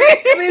 Like but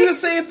I mean the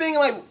same thing.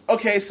 Like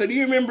okay, so do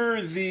you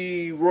remember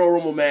the Royal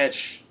Rumble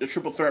match, the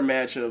triple threat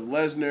match of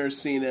Lesnar,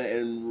 Cena,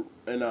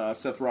 and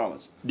Seth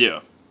Rollins? Yeah.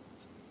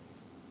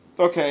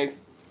 Okay,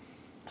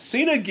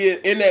 Cena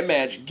in that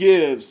match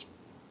gives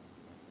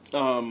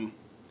okay,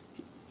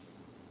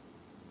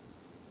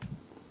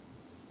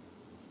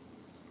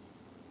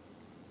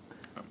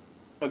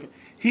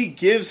 he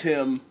gives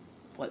him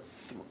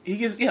he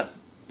gives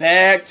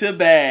back to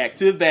back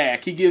to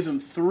back. He gives him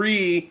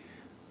 3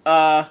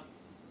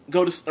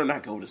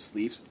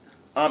 sleeps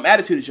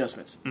attitude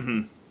adjustments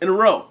in a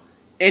row,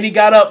 and he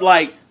got up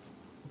like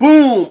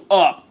boom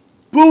up,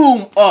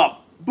 boom up.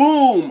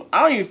 Boom!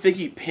 I don't even think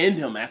he pinned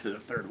him after the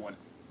 3rd one.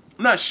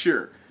 I'm not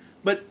sure.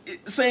 But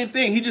same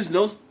thing. He just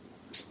knows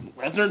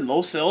Lesnar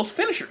no-sells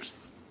finishers.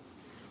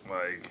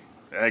 Like,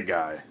 that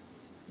guy.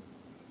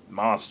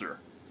 Monster.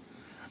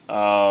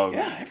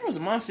 Yeah, everyone's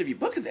a monster if you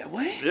book it that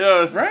way.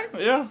 Yeah. Right?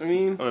 Yeah. I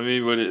mean, but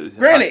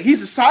granted,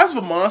 he's the size of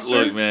a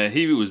monster. Look, man,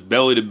 he was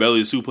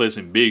belly-to-belly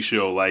suplexing Big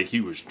Show like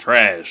he was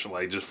trash.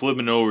 Like, just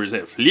flipping over his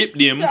head.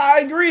 Flipped him. Yeah, I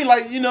agree.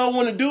 Like,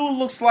 when a dude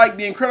looks like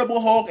the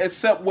Incredible Hulk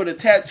except with a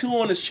tattoo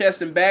on his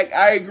chest and back,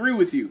 I agree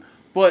with you.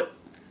 But,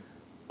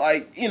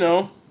 like, it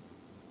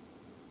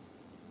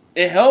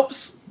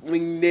helps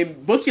when they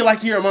book you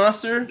like you're a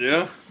monster.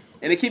 Yeah.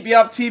 And they keep you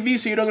off TV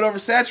so you don't get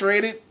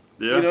oversaturated.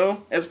 Yeah.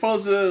 As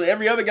opposed to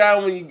every other guy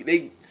go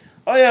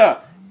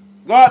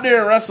out there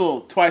and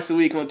wrestle twice a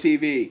week on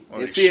TV.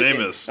 Like and see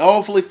Sheamus. And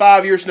hopefully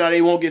 5 years from now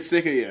they won't get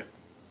sick of you.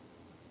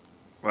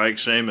 Like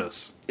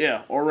Sheamus.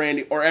 Yeah, or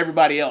Randy, or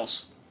everybody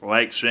else.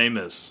 Like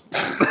Sheamus.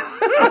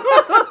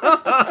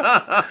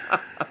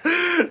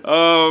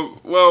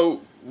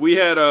 Well, we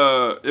had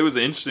it was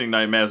an interesting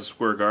night at Madison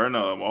Square Garden.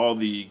 All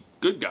the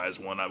good guys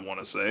won, I want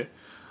to say,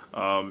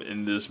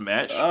 in this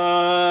match.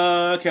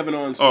 Kevin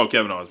Owens. Oh,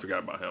 Kevin Owens.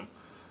 Forgot about him.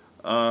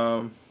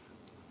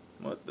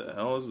 What the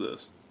hell is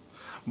this?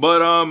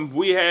 But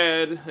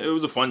it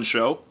was a fun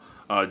show.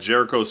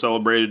 Jericho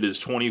celebrated his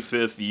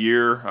 25th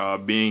year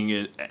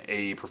being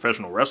a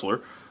professional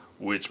wrestler,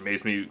 which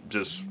makes me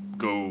just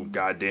go,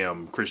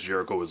 goddamn, Chris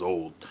Jericho is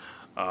old.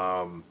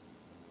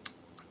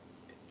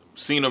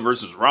 Cena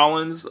versus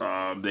Rollins,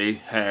 they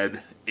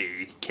had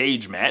a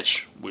cage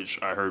match,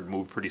 which I heard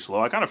moved pretty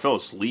slow. I kind of fell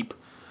asleep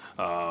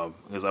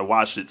because I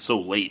watched it so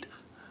late.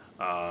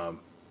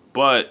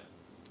 But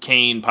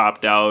Kane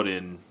popped out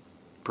and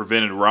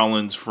prevented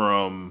Rollins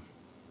from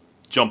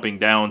jumping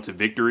down to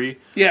victory.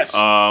 Yes.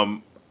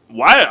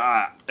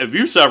 If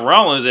you're Seth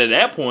Rollins at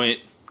that point,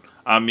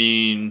 I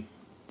mean,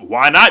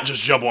 why not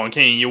just jump on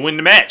Kane? You win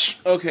the match.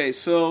 Okay,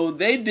 so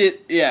they did,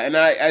 yeah, and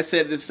I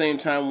said at the same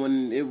time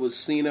when it was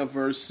Cena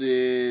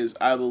versus,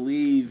 I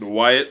believe, The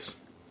Wyatts.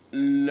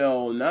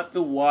 no, not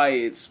the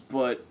Wyatts,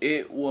 but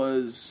it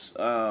was,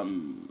 I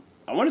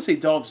want to say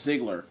Dolph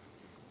Ziggler,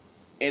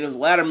 and it was a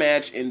ladder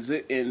match,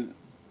 and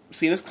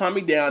Cena's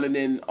climbing down, and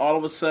then all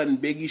of a sudden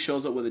Big E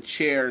shows up with a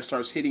chair and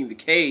starts hitting the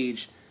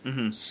cage.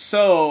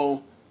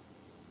 So,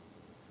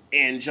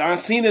 and John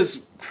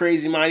Cena's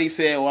crazy mind, he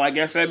said, well, I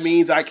guess that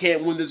means I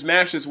can't win this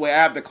match this way. I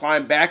have to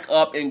climb back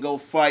up and go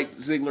fight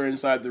Ziggler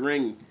inside the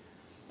ring,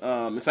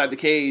 inside the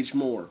cage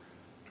more.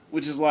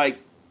 Which is like,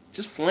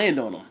 just land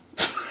on him.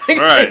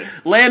 Right.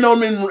 Land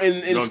on him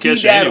and Don't ski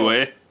catch you battle.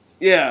 anyway.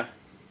 Yeah.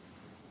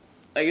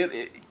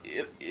 Like,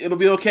 it'll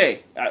be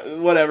okay.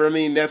 Whatever. I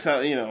mean, that's how,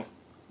 you know.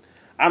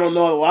 I don't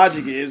know what the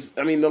logic is.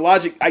 I mean, the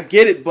logic, I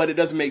get it, but it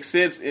doesn't make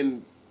sense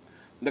in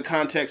the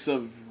context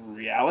of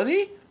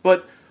reality.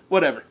 But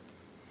whatever.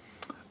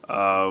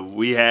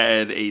 We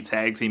had a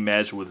tag team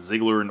match with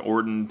Ziggler and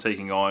Orton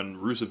taking on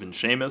Rusev and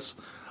Sheamus.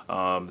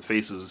 The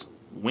faces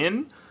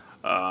win.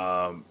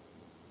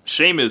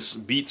 Sheamus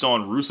beats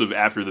on Rusev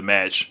after the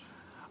match.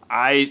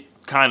 I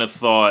kind of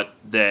thought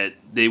that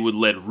they would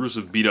let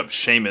Rusev beat up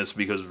Sheamus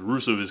because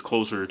Rusev is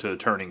closer to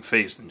turning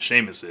face than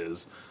Sheamus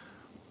is.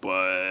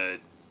 But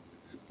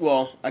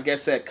Well, I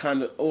guess that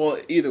kind of, well,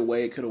 either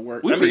way, it could have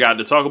worked. we forgot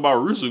to talk about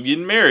Rusev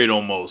getting married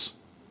almost.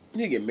 You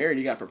didn't get married,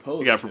 you got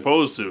proposed He got to.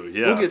 proposed to,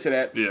 yeah. We'll get to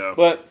that. Yeah.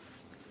 But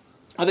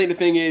I think the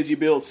thing is, you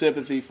build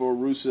sympathy for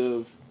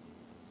Rusev.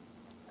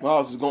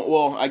 Well, this is going,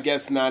 well, I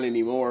guess not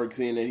anymore,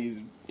 seeing that he's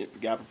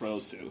got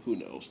proposed to. Who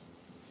knows?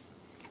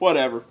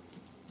 Whatever.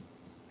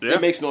 Yeah.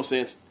 It makes no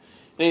sense.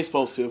 They ain't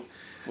supposed to.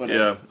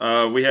 Whatever.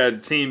 Yeah, we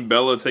had Team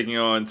Bella taking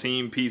on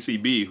Team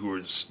PCB, who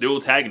are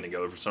still tagging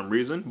together for some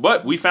reason,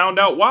 but we found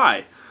out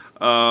why.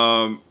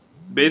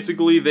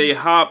 Basically, they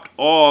hopped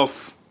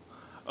off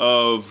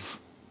of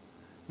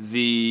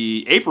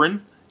the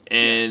apron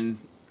and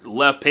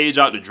left Paige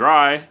out to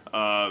dry.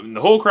 And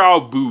the whole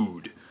crowd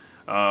booed.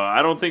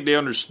 I don't think they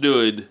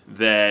understood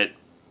that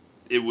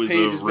it was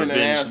Paige a has been an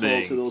revenge asshole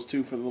thing. to those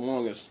two for the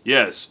longest.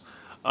 Yes.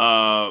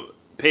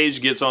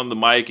 Paige gets on the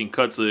mic and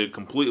cuts a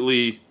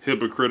completely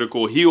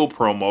hypocritical heel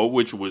promo,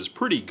 which was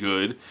pretty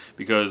good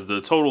because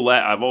the total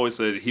I've always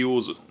said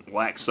heels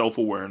lack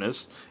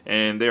self-awareness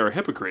and they are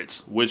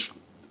hypocrites, which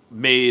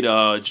made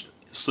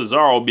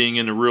Cesaro being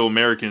in the Real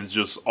Americans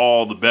just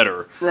all the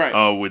better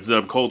with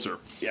Zeb Coulter.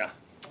 Yeah.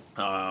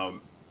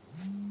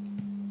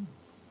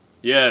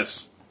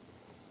 Yes.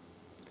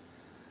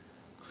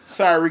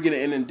 Sorry, we're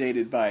getting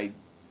inundated by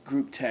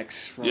group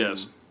texts from...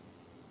 Yes.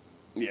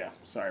 Yeah,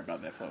 sorry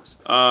about that, folks.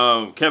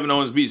 Kevin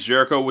Owens beats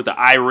Jericho with the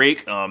eye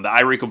rake, the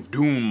eye rake of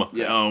doom.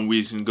 Yeah.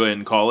 We can go ahead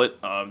and call it.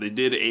 They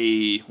did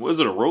a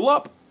roll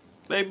up?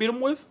 They beat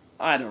him with?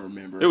 I don't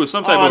remember. It was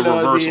some type of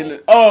reversal.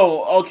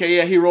 Okay,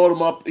 yeah, he rolled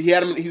him up. He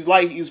had him.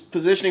 He's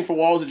positioning for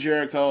Walls of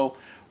Jericho.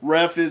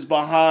 Ref is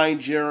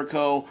behind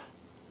Jericho.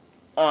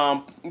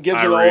 Give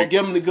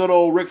him the good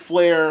old Ric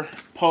Flair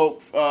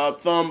poke,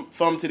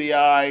 thumb to the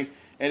eye,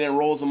 and then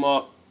rolls him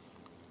up.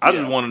 I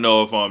just want to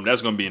know if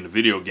that's going to be in the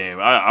video game.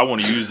 I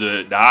want to use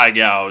the eye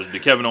gouge, the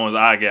Kevin Owens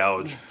eye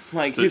gouge,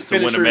 Like to his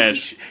win the finisher,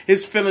 match.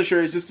 his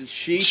finisher is just a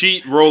cheat.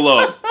 Cheat, roll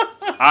up,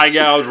 eye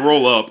gouge,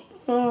 roll up.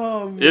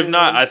 Oh, man. If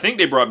not, I think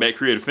they brought back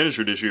creative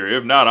finisher this year.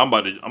 If not, I'm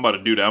about to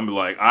do that. I'm gonna be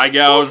like eye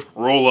gouge,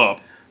 roll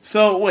up.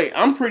 So wait,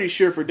 I'm pretty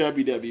sure for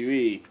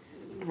WWE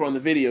from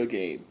the video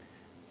game,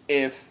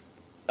 if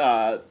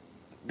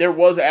there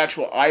was an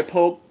actual eye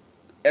poke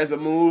as a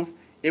move,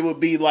 it would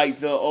be like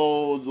the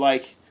old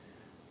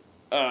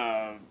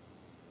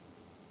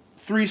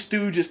Three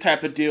Stooges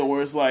type of deal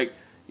where it's like,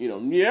 you know,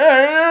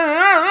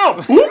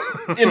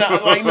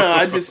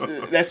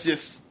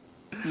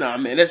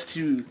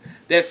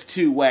 that's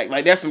too whack.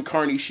 Like, that's some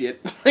carny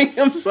shit. Like,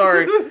 I'm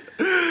sorry.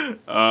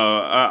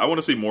 I want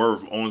to see more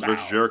of Owens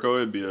versus Jericho.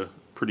 It'd be a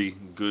pretty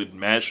good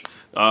match.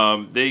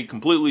 They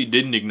completely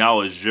didn't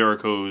acknowledge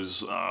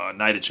Jericho's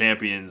Night of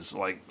Champions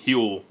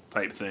heel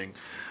type thing,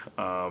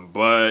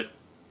 but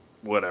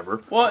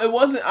whatever. Well, it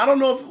wasn't. I don't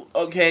know if.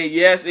 Okay,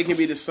 yes, it can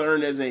be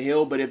discerned as a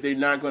heel, but if they're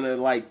not going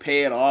to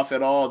pay it off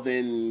at all,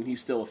 then he's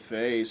still a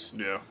face.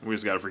 Yeah, we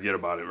just got to forget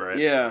about it, right?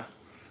 Yeah.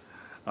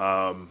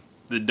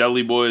 The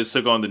Dudley Boys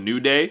took on the New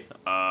Day.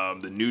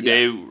 The New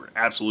Day were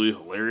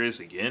absolutely hilarious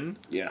again.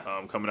 Yeah.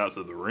 Coming out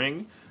to the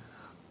ring.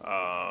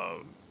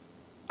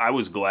 I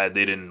was glad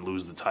they didn't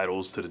lose the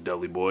titles to the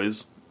Dudley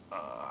Boys.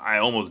 I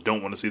almost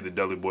don't want to see the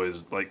Dudley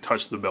Boys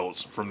touch the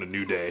belts from the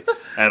New Day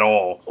at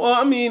all. Well,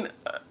 I mean,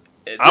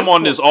 I'm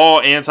on this all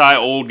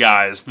anti-old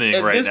guys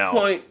thing right now. At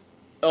this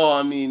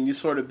point, you've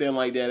sort of been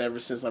like that ever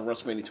since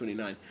WrestleMania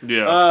 29.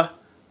 Yeah.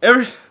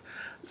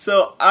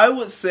 So I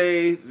would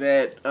say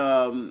that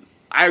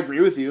I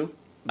agree with you.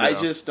 Yeah.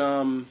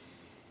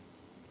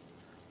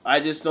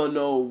 I just don't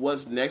know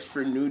what's next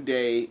for New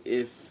Day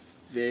if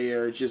they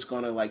are just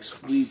gonna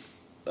sweep.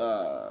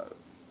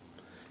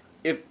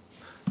 If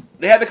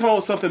they have to come up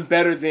with something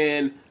better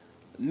than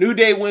New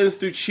Day wins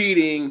through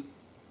cheating,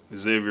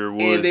 Xavier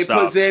Woods and they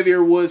stops. put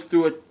Xavier Woods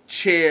through a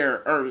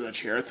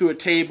through a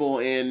table,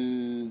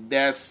 and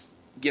that's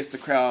gets the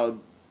crowd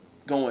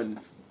going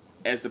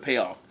as the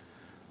payoff.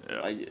 Yeah.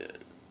 Like,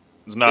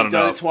 it's not they've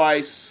done enough. it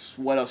twice.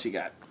 What else you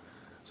got?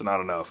 It's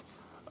not enough.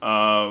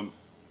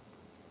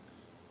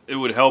 It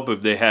would help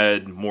if they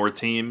had more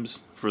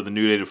teams for the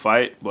New Day to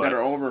fight, but That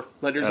are over.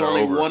 But there's that are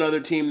only over. one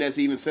other team that's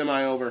even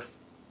semi-over.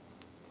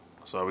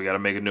 So we got to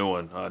make a new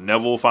one.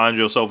 Neville, find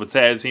yourself a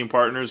tag team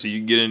partner so you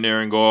can get in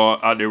there and go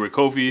out there with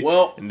Kofi,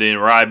 Well- and then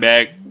ride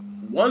back.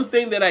 One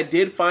thing that I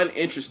did find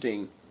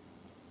interesting,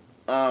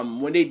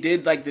 when they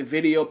did like the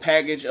video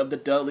package of the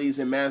Dudleys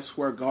in Madison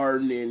Square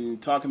Garden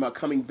and talking about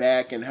coming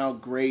back and how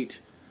great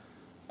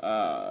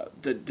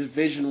the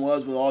division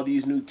was with all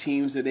these new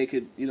teams that they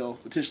could,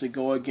 potentially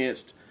go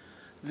against.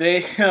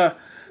 They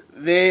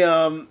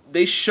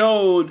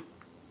showed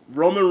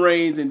Roman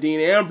Reigns and Dean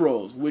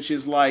Ambrose, which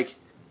is like,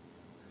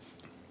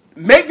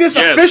 make this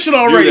Yes, official do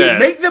already. that.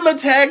 Make them a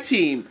tag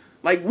team.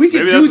 Like, we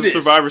could Maybe do that's this.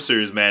 a Survivor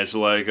Series match,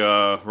 like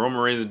Roman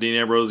Reigns and Dean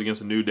Ambrose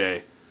against the New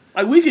Day.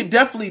 Like, we could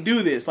definitely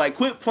do this. Like,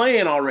 quit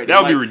playing already.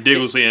 That would be Like,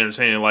 ridiculously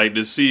entertaining, like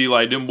to see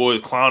like them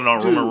boys clowning on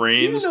dude, Roman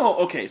Reigns.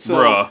 Okay, so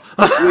Bruh.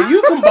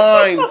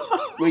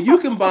 when you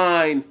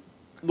combine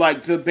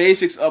like the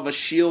basics of a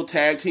Shield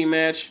tag team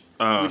match,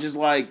 which is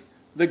like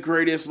the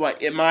greatest,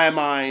 like in my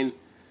mind,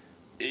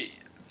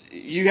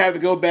 you have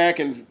to go back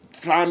and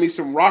find me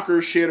some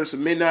rocker shit or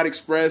some Midnight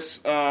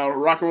Express,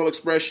 Rock and Roll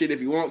Express shit if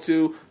you want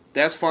to.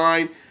 That's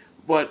fine.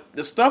 But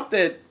the stuff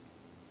that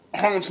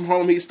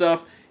Harlem Heat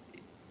stuff,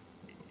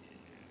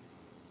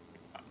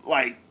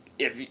 like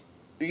if you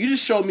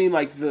just showed me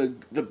like the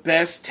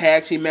best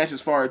tag team match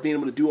as far as being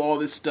able to do all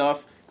this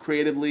stuff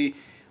creatively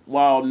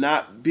while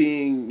not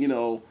being,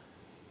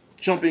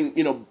 jumping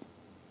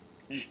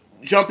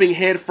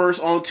head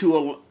first off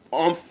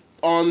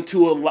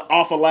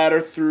a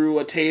ladder through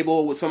a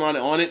table with somebody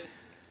on it.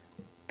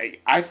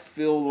 I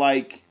feel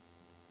like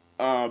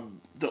the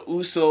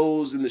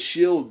Usos and the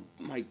Shield,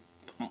 like,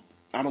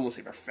 I don't want to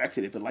say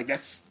perfected it, but like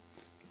that's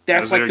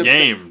That's like their the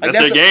game. like,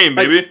 That's their game,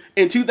 like, baby.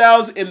 In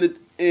 2000,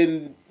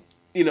 in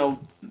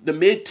the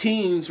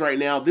mid-teens right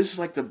now, this is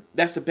like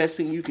that's the best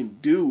thing you can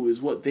do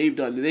is what they've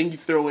done. And then you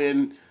throw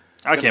in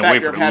I the can't fact wait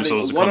for they're the having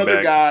Usos to one come other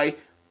back. guy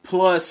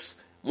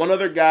plus one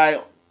other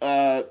guy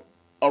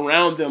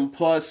around them,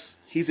 plus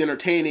he's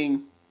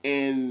entertaining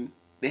and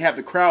they have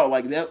the crowd.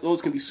 Like that,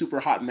 those can be super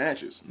hot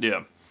matches.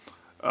 Yeah.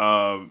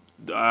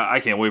 I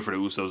can't wait for the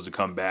Usos to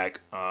come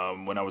back.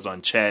 When I was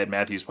on Chad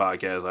Matthews'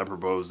 podcast, I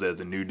proposed that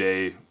the New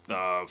Day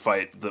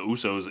fight the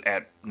Usos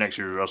at next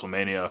year's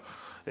WrestleMania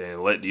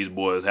and let these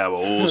boys have an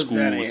old school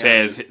That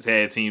ain't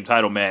tag team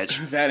title match.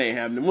 That ain't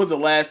happening. When's the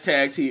last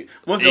tag team?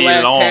 When's A the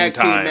last long tag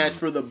team time. match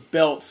for the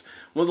belts?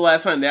 When's the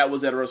last time that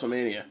was at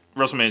WrestleMania?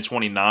 WrestleMania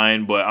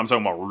 29, but I'm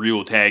talking about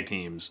real tag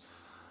teams.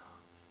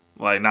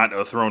 Like, not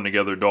a thrown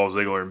together Dolph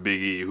Ziggler and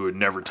Big E who had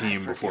never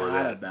teamed before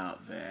Forgot that.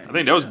 about that. I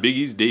think that was Big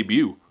E's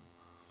debut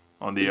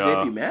on the His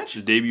debut match?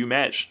 The debut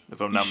match,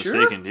 if I'm not sure?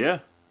 mistaken.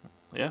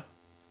 Yeah.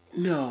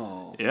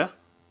 No. Yeah.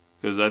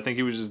 Because I think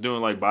he was just doing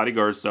like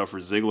bodyguard stuff for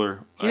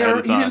Ziggler He ahead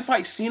of didn't time.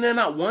 fight Cena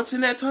not once in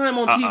that time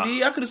on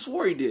TV? I could have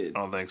swore he did. I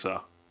don't think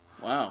so.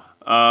 Wow.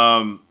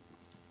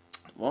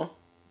 Well,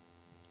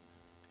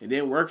 it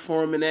didn't work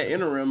for him in that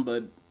interim,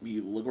 but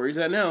you look where he's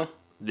at now.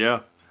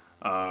 Yeah.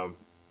 But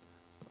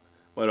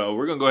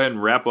we're going to go ahead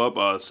and wrap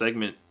up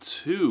segment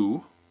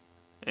 2,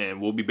 and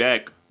we'll be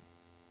back.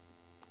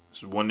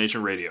 This is One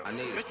Nation Radio.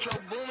 Metro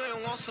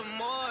Boomin wants some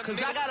more.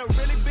 Cause I got a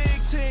really big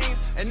team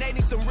and they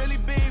need some really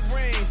big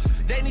rings.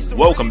 They need some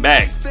Welcome really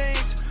back nice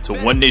things. to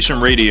Better One be Nation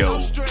coming with Radio. no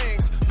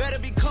strings. Better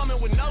be coming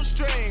with no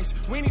strings.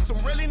 We need some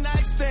really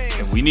nice things.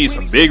 And we need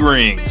some big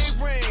rings.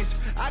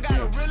 I got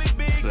a really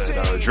big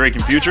That, team. Drake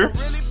and Future? I got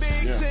a really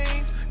big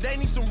team. They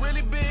need some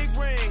really big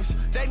rings.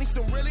 They need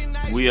some really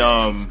nice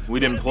We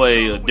didn't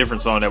play a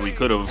different song that we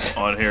could have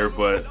on here,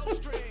 but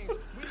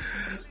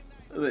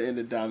The end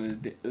of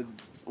Diamonds.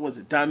 Was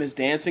it Diamonds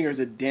Dancing or is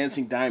it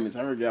Dancing Diamonds?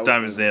 I forgot.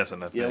 Diamonds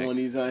Dancing, I think. Yeah, when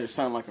he's out here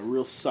sounding like a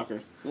real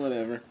sucker.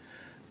 Whatever.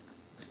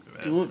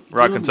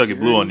 Rock Kentucky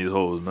Blue on these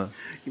hoes, man.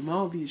 Your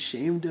mom be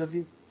ashamed of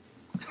you.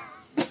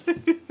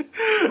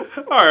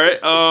 All right.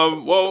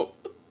 Well,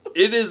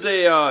 it is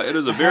a I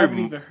haven't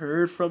very even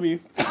heard from you.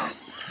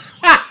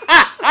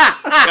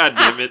 God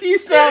damn it. You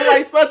sound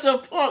like such a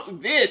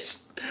punk bitch.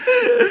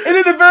 And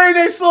then the very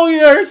next song, you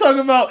heard her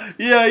talking about,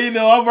 yeah,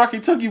 I'm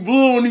rocking Kentucky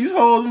Blue on these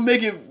hoes,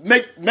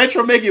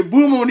 Metro make it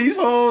boom on these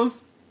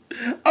hoes.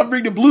 I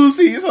bring the blue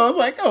seeds. So I was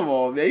like, come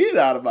on, man, you're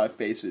out of my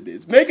face with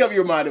this. Make up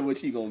your mind on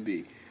what you gonna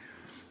be.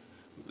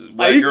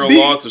 Black girl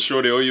lost a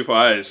shorty owe you for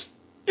ice.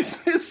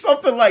 It's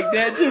something like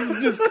that,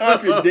 just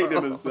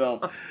contradicting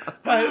himself.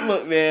 Like,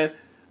 look, man,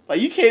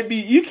 like you can't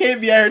be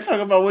out here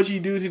talking about what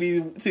you do to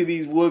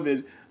these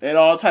women and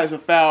all types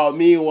of foul.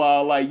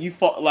 Meanwhile, like you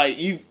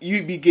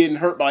be getting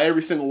hurt by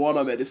every single one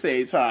of them at the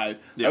same time.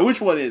 Yeah. Like, which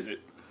one is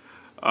it?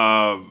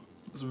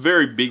 It's a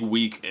very big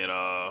week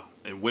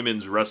in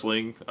women's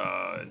wrestling,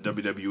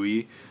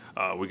 WWE.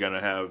 We're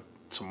gonna have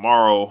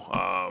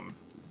tomorrow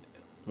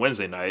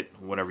Wednesday night,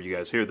 whenever you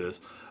guys hear this,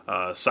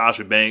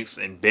 Sasha Banks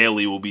and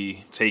Bayley will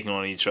be taking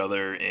on each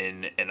other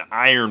in an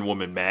Iron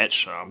Woman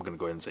match. I'm going to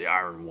go ahead and say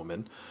Iron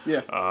Woman.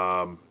 Yeah.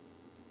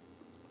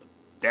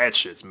 That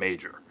shit's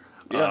major.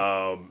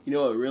 Yeah. You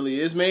know what really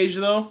is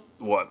major, though?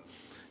 What?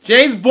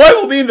 James Boyd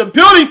will be in the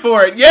building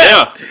for it.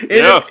 Yes. Yeah. And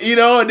Yeah. If, you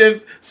know, and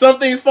if some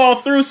things fall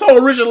through, so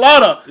will Richard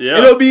Latta. Yeah.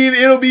 It'll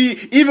be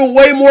even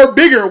way more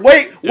bigger.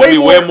 Way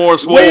more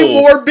swole. Way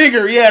more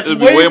bigger. Yes. It'll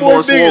be way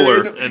more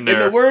swoller In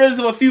the words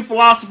of a few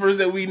philosophers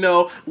that we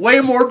know, way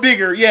more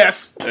bigger.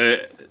 Yes.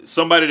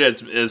 Someone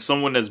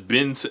that's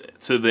been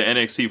to the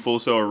NXT Full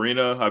Sail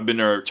Arena, I've been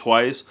there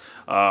twice.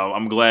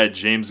 I'm glad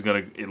James is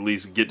going to at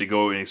least get to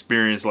go and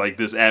experience like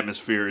this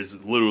atmosphere.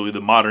 Is literally the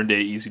modern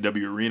day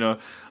ECW arena.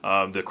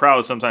 The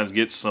crowd sometimes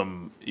gets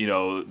some,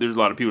 there's a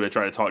lot of people that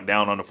try to talk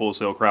down on the Full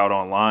Sail crowd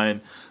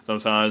online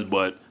sometimes,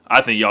 but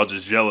I think y'all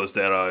just jealous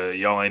that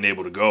y'all ain't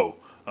able to go.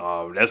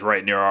 That's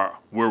right near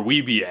where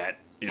we be at,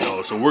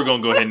 so we're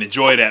going to go ahead and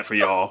enjoy that for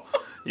y'all.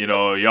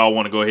 Y'all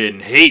want to go ahead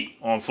and hate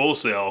on Full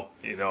Sail,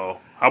 how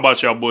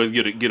about y'all boys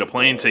get a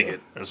plane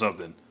ticket or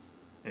something,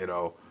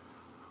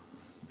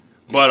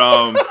 But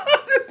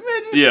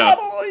yeah,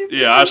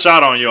 I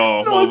shot on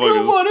y'all, No, motherfuckers.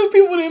 come on, there's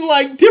people in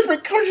like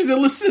different countries that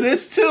listen to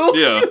this too.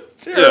 Yeah,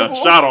 It's terrible.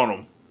 shot on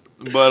them.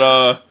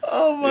 But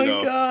Oh my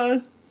know.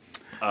 god.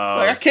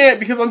 Like I can't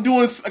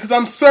because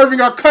I'm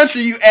serving our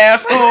country, you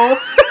asshole.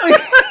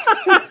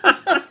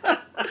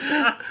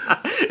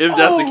 if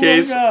that's the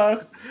case,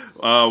 my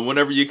God.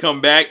 whenever you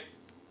come back,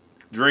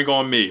 drink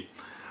on me.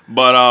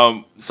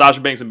 But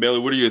Sasha Banks and Bayley,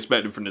 what are you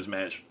expecting from this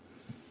match?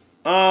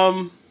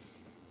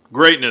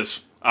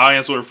 Greatness. I'll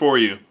answer it for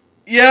you.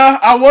 Yeah,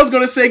 I was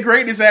gonna say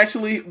greatness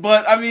actually,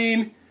 but I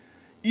mean,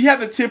 you have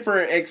to temper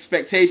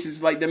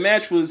expectations. Like the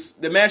match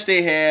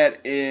they had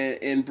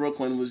in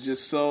Brooklyn was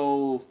just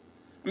so.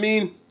 I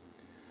mean,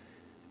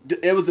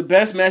 it was the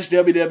best match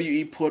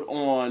WWE put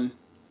on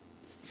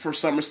for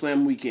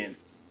SummerSlam weekend,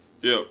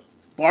 Yep.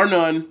 bar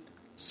none.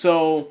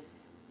 So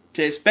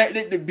to expect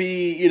it to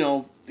be,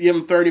 give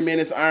them 30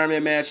 minutes Iron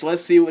Man match.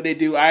 Let's see what they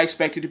do. I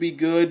expect it to be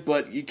good,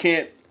 but you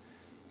can't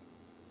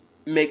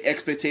make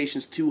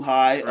expectations too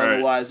high. Right.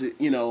 Otherwise,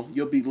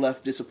 you'll be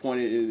left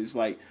disappointed. It's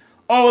like,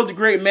 oh, it's a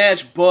great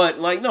match, but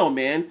like, no,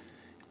 man,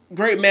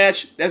 great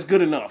match. That's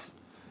good enough.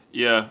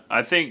 Yeah,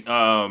 I think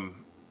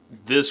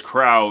this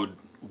crowd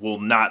will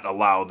not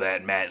allow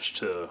that match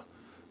to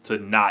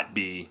not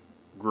be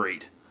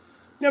great.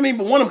 I mean,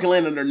 but one of them can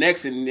land on their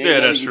necks and Yeah,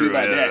 that's you can do true.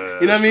 about Yeah,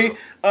 that. You know what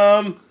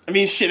I mean? I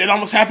mean, shit, it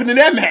almost happened in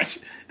that match.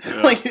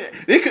 Yeah. Like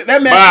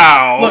that match.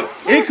 Wow. Look,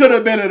 it could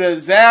have been a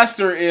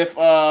disaster if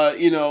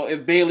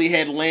if Bayley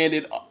had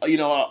landed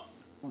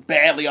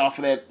badly off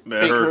of that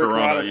fake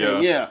Hurricanrana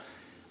thing. Yeah.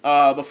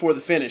 Before the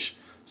finish.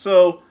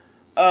 So,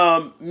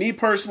 me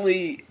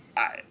personally,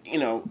 I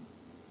don't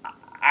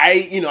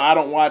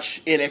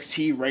watch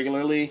NXT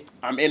regularly.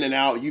 I'm in and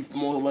out. You've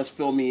more or less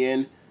filled me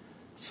in.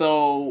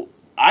 So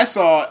I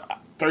saw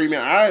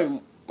 30-minute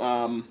Iron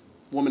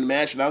Woman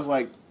match, and I was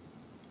like,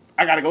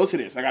 I gotta go to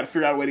this. I gotta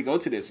figure out a way to go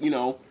to this.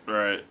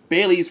 Right.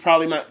 Bayley's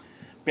probably my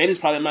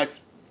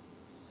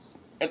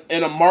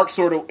in a mark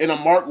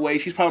way.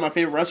 She's probably my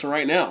favorite wrestler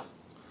right now.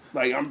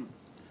 Like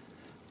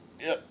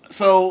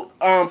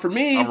for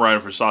me, I'm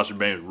riding for Sasha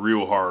Banks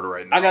real hard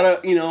right now. I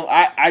gotta,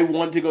 I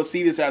want to go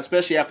see this,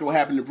 especially after what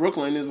happened in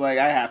Brooklyn. Is like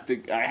I have to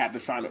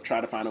try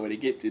to find a way to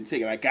get to the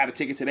ticket. I got a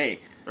ticket today.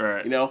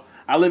 Right.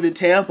 I live in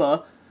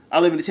Tampa. I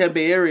live in the Tampa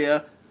Bay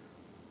area.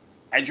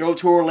 I drove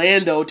to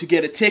Orlando to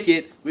get a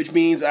ticket, which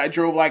means I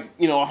drove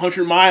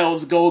 100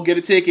 miles to go get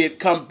a ticket,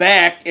 come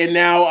back, and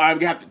now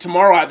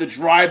tomorrow I have to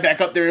drive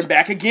back up there and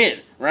back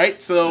again.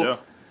 Right? So, yeah.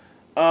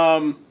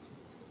 I'm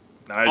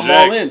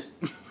all in.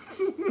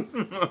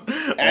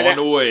 On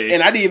the way.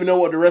 And I didn't even know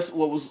what was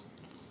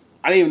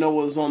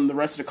on the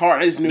rest of the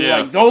card. I just knew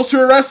Yeah. those two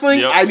are wrestling.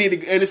 Yep. I need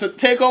to, and it's a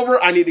takeover.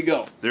 I need to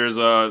go. They're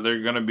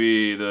going to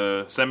be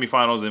the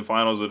semifinals and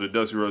finals of the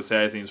Dusty Rhodes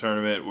Tag Team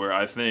Tournament, where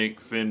I think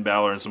Finn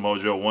Balor and Samoa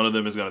Joe, one of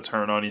them is going to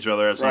turn on each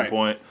other at some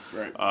point.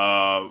 Right.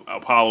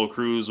 Apollo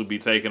Crews will be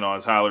taking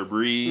on Tyler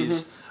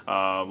Breeze.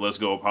 Mm-hmm. Let's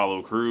go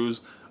Apollo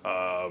Crews.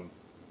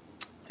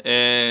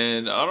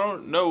 And I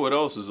don't know what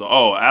else is on.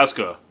 Oh,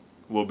 Asuka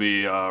will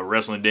be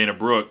wrestling Dana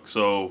Brooke.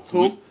 So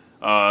Who?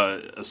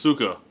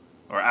 Asuka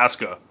or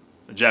Asuka,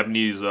 a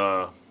Japanese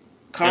Kana?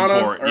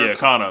 import. Yeah,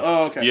 Kana.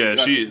 Oh, okay. Yeah,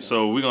 Gotcha.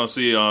 So we're gonna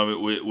see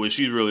what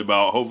she's really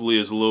about. Hopefully,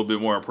 it's a little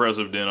bit more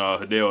impressive than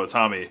Hideo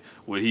Itami.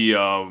 What he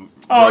brought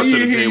to the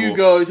here table. you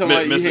go. You're talking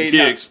about you Mr. hate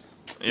Kicks.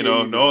 you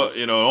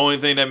The only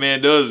thing that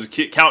man does is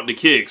count the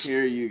kicks.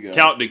 Here you go.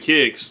 Count the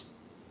kicks.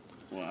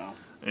 Wow.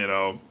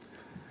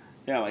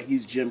 Yeah, like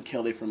he's Jim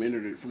Kelly from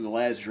The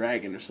Last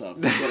Dragon or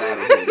something. Get out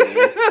of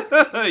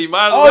here, man. you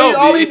might as well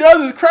all be. he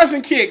does is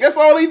crescent kick. That's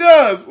all he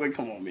does. Like,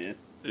 come on, man.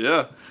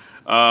 Yeah,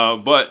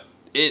 but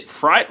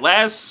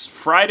last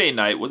Friday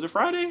night, was it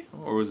Friday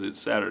or was it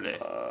Saturday?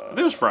 I think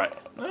it was Friday.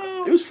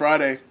 It was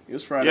Friday. Yeah, it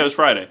was Friday. It was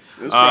Friday.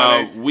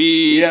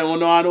 I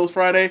know it was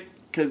Friday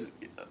because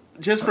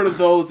just for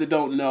those that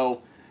don't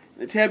know,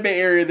 the Tampa Bay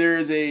area, there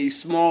is a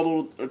small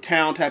little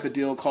town type of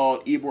deal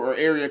called Ybor, or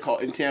area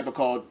called in Tampa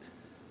called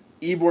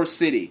Ybor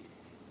City.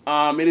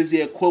 It is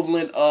the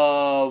equivalent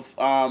of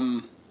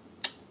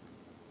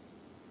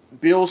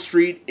Beale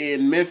Street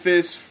in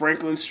Memphis,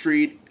 Franklin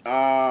Street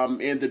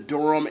in the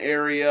Durham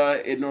area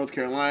in North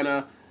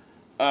Carolina.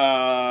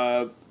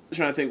 I'm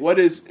trying to think, what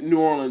is New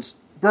Orleans?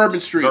 Bourbon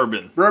Street.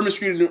 Bourbon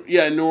Street,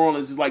 in New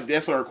Orleans is like,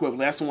 that's our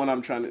equivalent. That's the one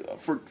I'm trying to,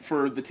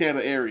 for the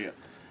Tampa area.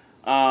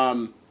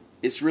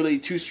 It's really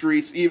two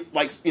streets,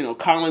 like,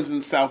 Collins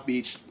and South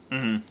Beach.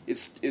 Mm-hmm.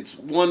 It's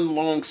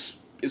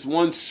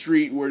one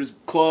street where there's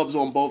clubs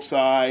on both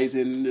sides,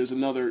 and there's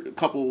another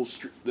couple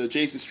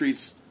adjacent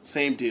streets,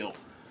 same deal.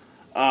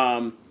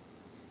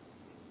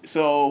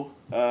 So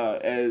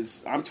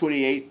as I'm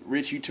 28,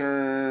 Rich, you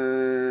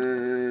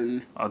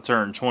turn... I'll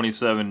turn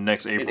 27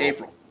 next April. In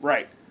April,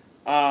 right.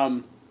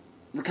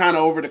 We're kind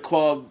of over the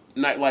club,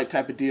 nightlife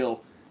type of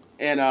deal.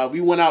 And we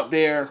went out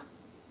there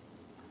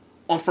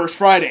on First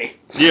Friday.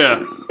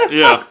 Yeah,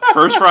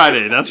 First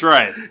Friday, that's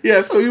right.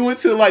 Yeah, so we went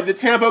to like the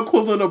Tampa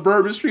equivalent of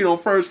Bourbon Street on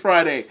First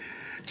Friday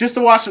just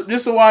to watch an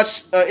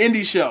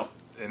indie show.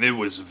 And it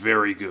was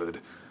very good.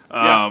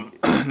 Yeah.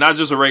 Not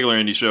just a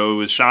regular indie show. It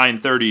was Shine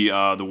 30,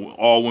 the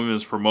all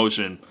women's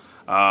promotion.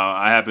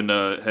 I happened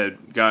to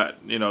had got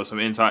some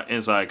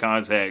inside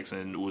contacts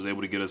and was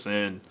able to get us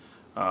in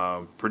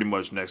pretty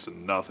much next to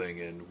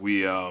nothing. And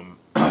we know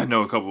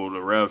a couple of the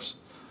refs.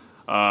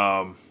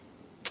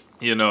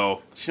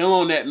 Chill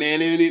on that,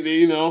 man. They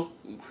don't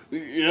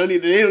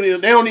need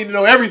to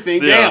know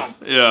everything. Yeah,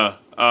 Damn.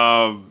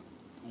 Yeah.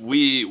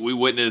 We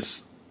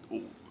witnessed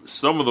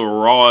some of the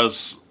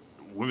rawest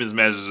women's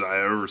matches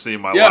I've ever seen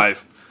in my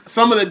life.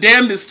 Some of the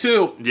damnedest,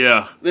 too.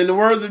 Yeah. In the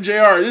words of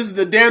JR, this is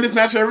the damnedest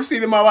match I've ever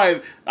seen in my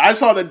life. I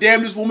saw the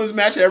damnedest women's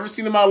match I've ever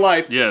seen in my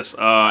life. Yes.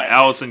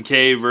 Allison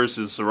Kay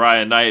versus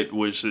Saraya Knight,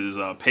 which is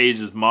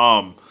Paige's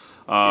mom.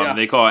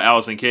 They call her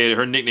Allison Kay.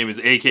 Her nickname is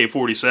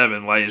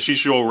AK-47, and she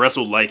sure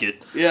wrestled like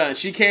it. Yeah, and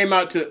she came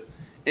out to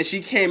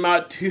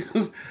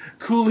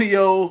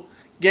Coolio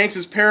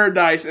Gangsta's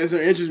Paradise as her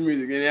entrance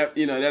music.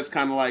 And that's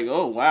kind of like,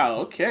 oh,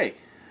 wow, okay.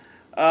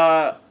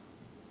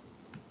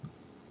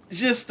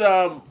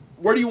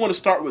 Where do you want to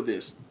start with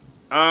this?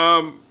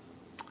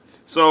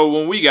 So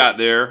when we got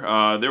there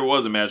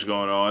was a match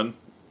going on.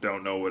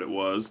 Don't know what it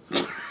was.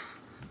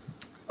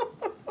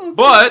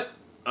 But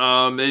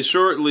it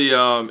shortly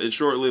got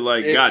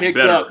picked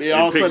better. Up.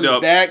 All of a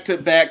sudden, back to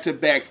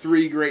back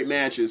 3 great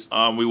matches.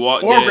 We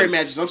walked 4 in. great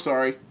matches. I'm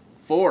sorry,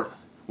 4.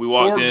 We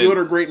walked 4 in. good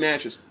or great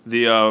matches.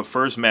 The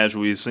first match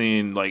we've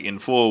seen in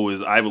full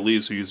was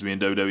Ivelisse, who used to be in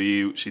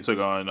WWE. She took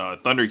on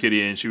Thunder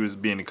Kitty, and she was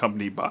being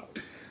accompanied by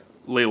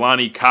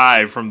Leilani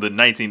Kai from the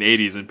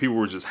 1980s, and people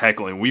were just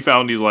heckling. We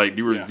found these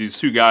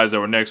 2 guys that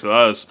were next to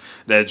us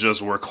that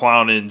just were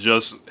clowning.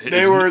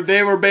 They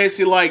were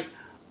basically like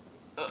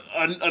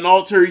an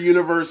alter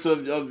universe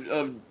of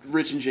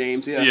Rich and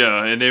James. Yeah,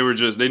 yeah, and they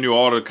knew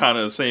all the kind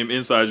of same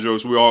inside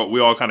jokes. We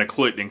all kind of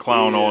clicked and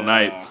clowned all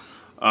night.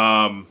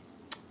 Up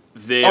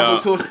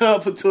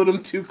until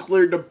them 2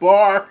 cleared the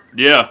bar.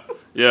 Yeah,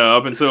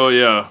 up until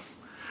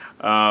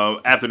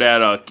after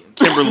that,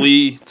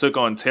 Kimberly took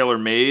on Taylor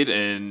Made,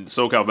 and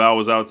SoCal Val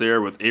was out there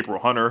with April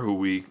Hunter, who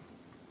we...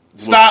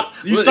 Stop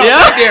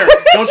right there.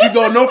 Don't you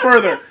go no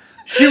further.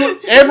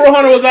 April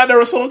Hunter was out there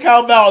with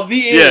SoCal Val,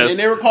 the end, yes. And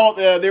they were calling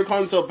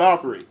themselves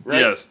Valkyrie,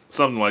 right? Yes,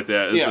 something like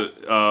that. Yeah.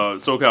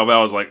 SoCal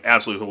Val was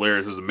absolutely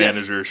hilarious as a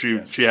manager.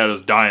 Yes. She had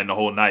us dying the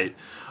whole night.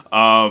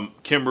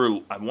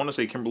 Kimberly, I want to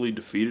say Kimberly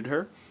defeated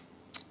her.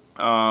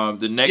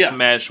 The next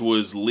match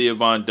was Leah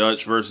Von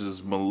Dutch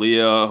versus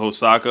Malia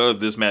Hosaka.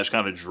 This match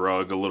kind of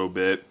drug a little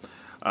bit.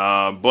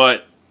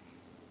 But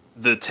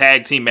the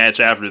tag team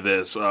match after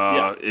this,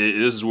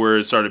 this is where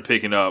it started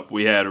picking up.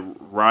 We had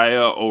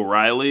Rhea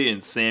O'Reilly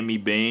and Sammy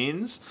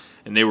Baines,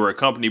 and they were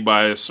accompanied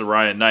by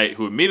Saraya Knight,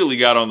 who immediately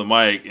got on the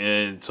mic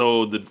and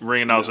told the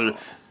ring announcer,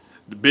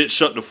 the bitch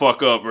shut the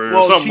fuck up, or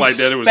something like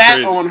that. It was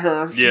crazy.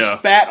 She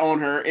spat on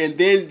her, and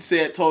then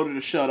told her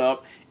to shut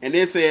up. And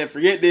then said,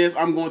 forget this,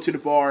 I'm going to the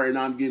bar and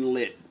I'm getting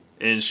lit.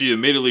 And she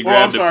immediately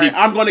grabbed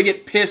I'm going to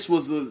get pissed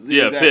was the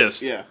exact...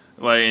 pissed. Yeah.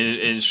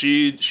 And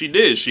she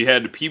did. She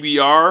had the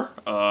PBR.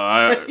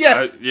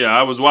 Yes.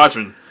 I was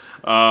watching.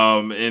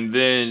 And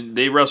then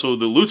they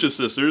wrestled the Lucha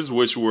Sisters,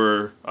 which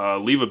were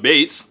Leva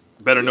Bates,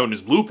 better known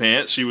as Blue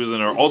Pants. She was in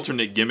her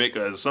alternate gimmick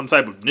as some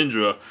type of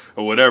ninja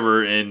or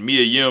whatever, and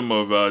Mia Yim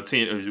of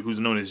who's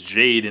known as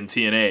Jade in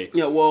TNA.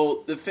 Yeah,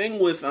 well, the thing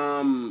with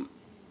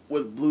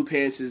Blue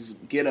Pants'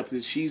 get up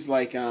is she's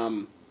like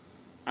I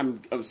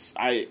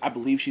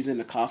believe she's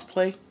into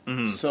cosplay,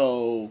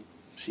 so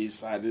she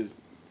decided to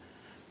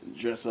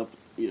dress up,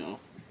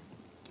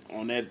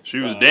 on that. She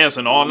was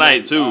dancing all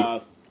night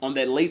too on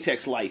that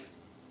latex life.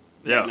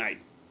 That night.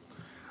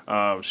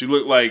 She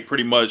looked like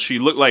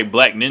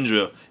Black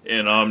Ninja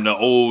in the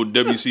old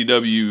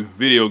WCW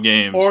video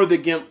games, or the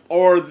Gimp,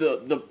 or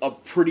a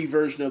pretty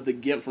version of the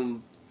Gimp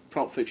from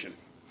Pulp Fiction.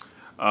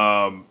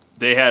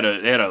 they had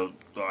a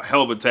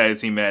hell of a tag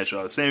team match.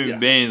 Sami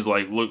Baines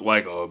looked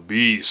like a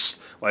beast.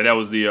 Like that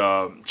was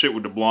the chick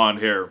with the blonde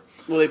hair.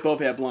 Well, they both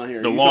had blonde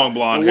hair. The long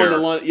blonde hair.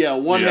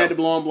 One had the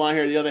blonde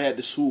hair. The other had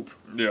the swoop.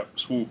 Yeah,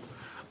 swoop.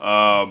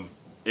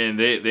 And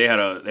they had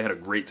a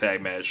great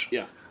tag match.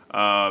 Yeah.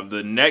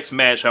 The next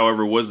match,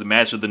 however, was the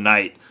match of the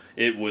night.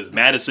 It was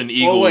Madison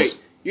Eagles. Oh wait,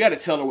 you got to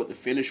tell her what the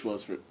finish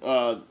was for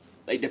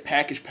the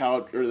package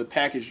powder or the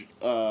package.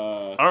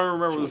 I don't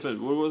remember the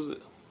finish. What was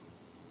it?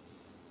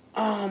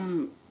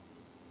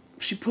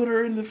 She put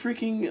her in the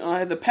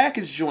freaking the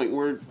package joint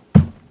where.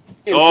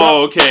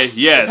 Okay.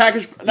 Yes. A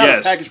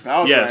package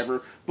power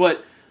driver,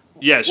 but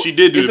yes, she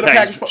did do the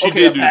package. She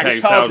did do the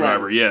package power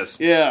driver. Yes.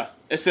 Yeah.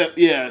 Except,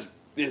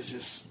 it's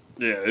just.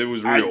 Yeah, it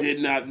was real. I did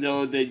not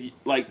know that.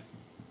 Like,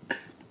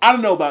 I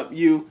don't know about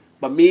you,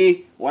 but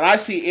me, when I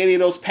see any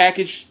of those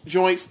package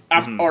joints,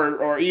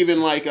 or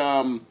even like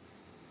I'm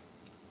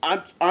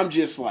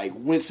just like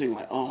wincing,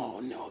 like, oh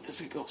no, this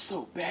could go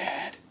so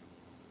bad.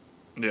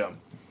 Yeah.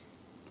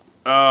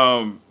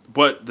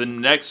 But the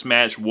next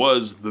match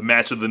was the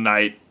match of the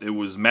night. It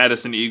was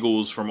Madison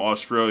Eagles from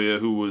Australia,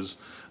 who was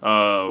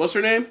what's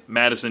her name?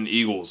 Madison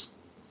Eagles.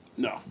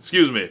 No,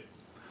 excuse me.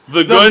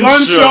 The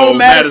gun show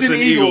Madison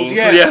Eagles.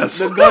 Yes.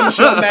 The gun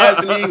show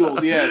Madison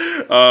Eagles.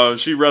 Yes.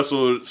 She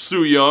wrestled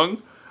Su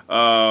Yung,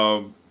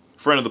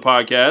 friend of the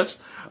podcast.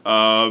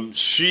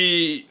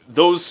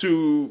 Those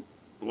two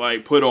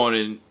put on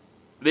and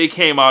they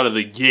came out of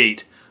the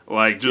gate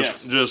Su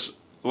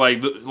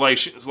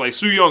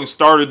Yung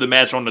started the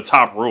match on the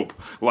top rope.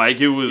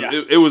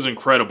 It was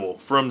incredible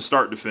from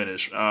start to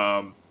finish.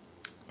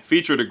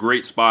 Featured a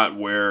great spot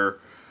where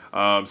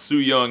Su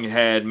Yung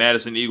had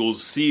Madison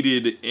Eagles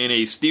seated in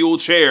a steel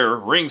chair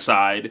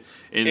ringside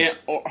and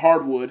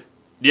hardwood.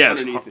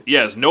 Yes,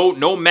 yes.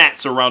 No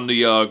mats around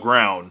the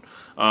ground.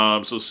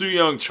 So Su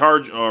Yung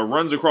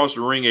runs across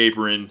the ring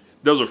apron,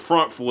 does a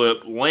front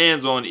flip,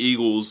 lands on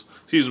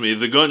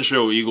the gun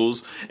show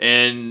Eagles,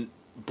 and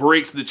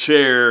breaks the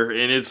chair,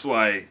 and it's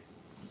like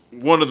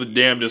one of the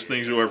damnedest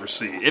things you'll ever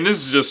see. And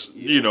this is just,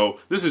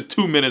 this is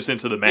 2 minutes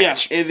into the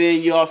match. Yeah, and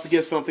then you also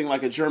get something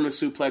like a German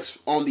suplex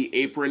on the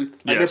apron.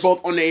 They're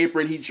both on the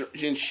apron.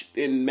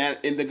 In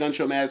the gun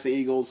show Madison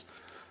Eagles,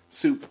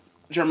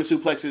 German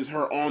suplexes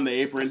her on the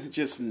apron.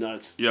 Just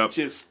nuts. Yep.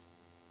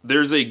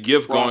 There's a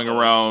GIF going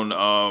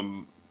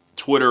around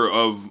Twitter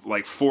of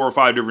 4 or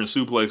 5 different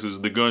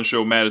suplexes the gun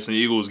show Madison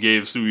Eagles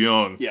gave Su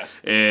Yung. Yes.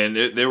 And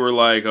they were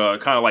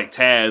kind of like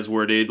Taz,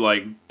 where they'd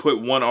put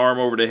one arm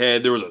over the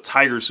head. There was a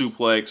tiger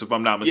suplex, if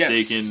I'm not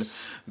mistaken.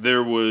 Yes.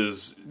 There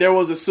was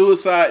a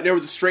suicide. There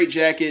was a straight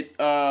jacket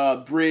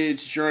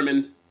bridge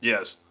German.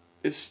 Yes.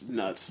 It's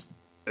nuts.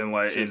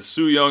 And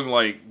Su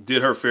Yung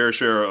did her fair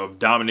share of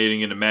dominating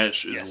in the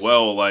match as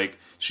well.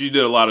 She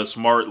did a lot of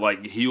smart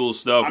heel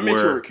stuff. I'm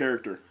into her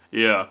character.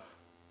 Yeah.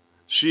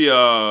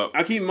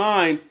 I keep in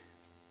mind,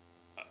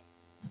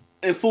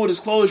 in full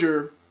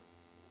disclosure,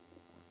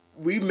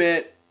 we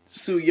met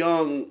Su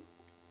Yung,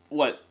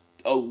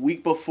 a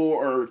week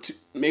before, or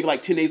maybe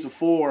 10 days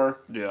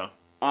before. Yeah.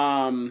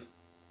 At an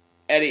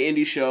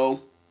indie show.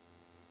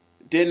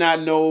 Did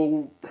not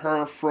know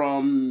her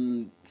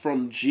from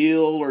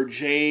Jill or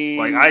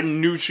Jane. I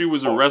knew she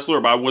was a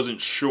wrestler, but I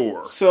wasn't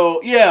sure. So,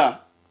 yeah,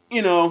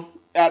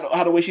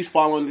 how the way she's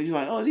following, she's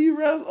like, oh, do you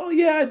wrestle? Oh,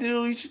 yeah, I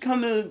do. You should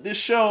come to this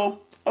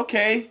show.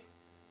 Okay,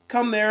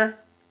 come there.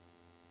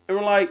 And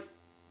we're like,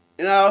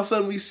 and all of a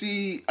sudden we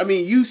see,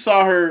 you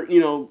saw her,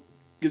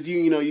 because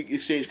you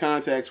exchange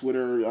contacts with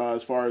her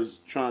as far as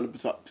trying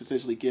to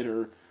potentially get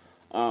her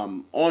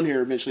on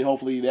here eventually.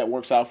 Hopefully that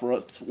works out for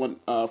us,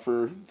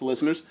 for the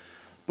listeners.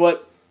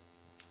 But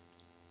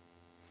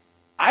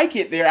I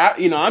get there,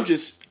 I'm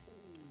just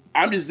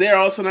there.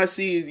 All of a sudden I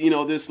see,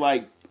 this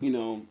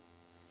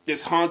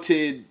this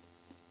haunted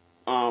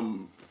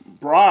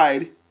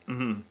bride.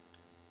 Mm-hmm.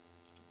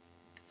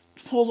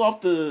 Pulls off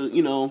the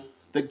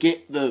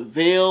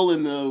veil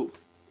and the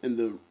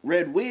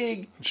red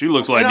wig. She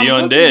looks like the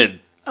undead.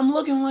 I'm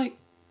looking like,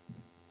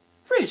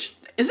 Rich,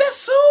 is that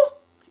Sue?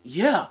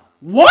 Yeah.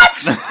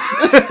 What?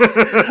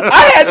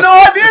 I had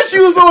no idea she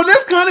was on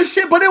this kind of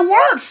shit, but it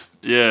works.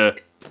 Yeah.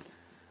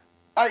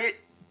 I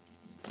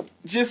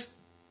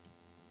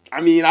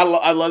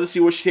love to see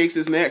where she takes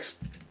this next.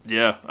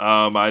 Yeah,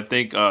 I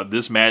think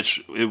this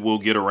match, it will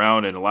get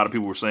around, and a lot of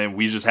people were saying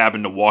we just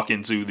happened to walk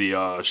into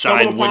the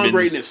Shine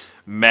Women's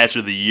Match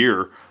of the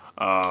Year.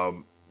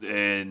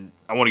 And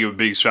I want to give a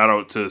big shout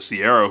out to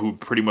Sierra, who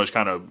pretty much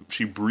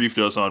she briefed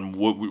us on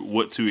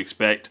what to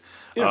expect.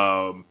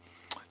 Yeah.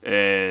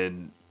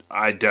 And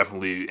I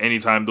definitely,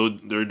 anytime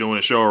they're doing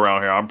a show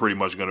around here, I'm pretty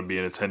much going to be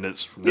in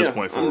attendance from this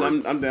point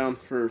forward. I'm down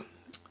for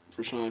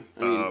Shine.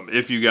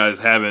 If you guys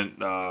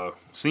haven't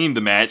seen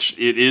the match,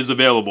 it is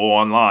available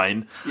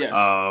online. Yes.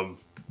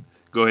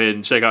 Go ahead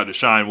and check out the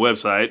Shine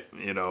website.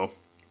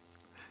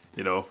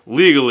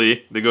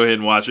 Legally to go ahead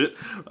and watch it.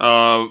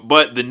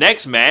 But the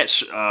next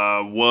match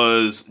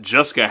was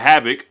Jessica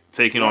Havoc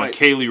taking on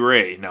Kaylee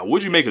Ray. Now,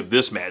 what'd you make of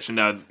this match?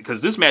 Now,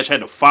 because this match had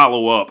to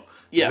follow up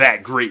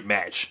that great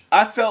match.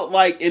 I felt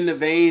like in the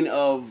vein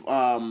of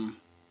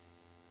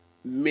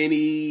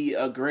many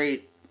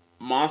great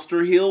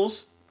monster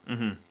heels.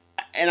 Mm-hmm.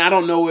 And I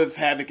don't know if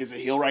Havoc is a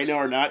heel right now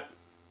or not.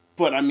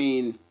 But, I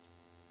mean,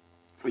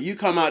 when you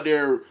come out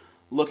there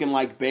looking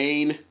like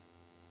Bane,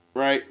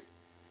 right?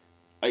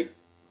 Like,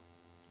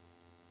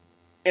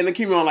 and then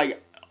keep me on,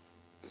 like,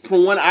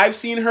 from when I've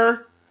seen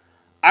her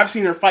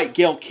fight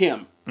Gail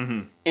Kim.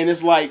 Mm-hmm. And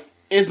it's like,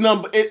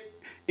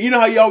 you know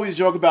how you always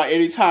joke about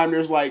anytime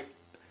there's like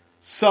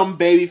some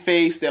baby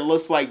face that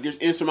looks like there's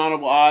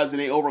insurmountable odds and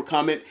they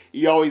overcome it,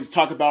 you always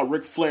talk about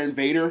Ric Flair and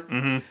Vader.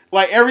 Mm-hmm.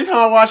 Like every time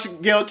I watch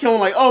Gail Kim, I'm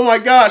like, oh my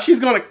god, she's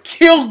gonna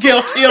kill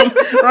Gail Kim,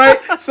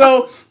 right?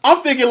 So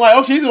I'm thinking like,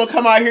 oh, she's gonna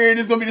come out here and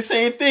it's gonna be the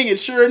same thing. And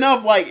sure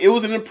enough, like it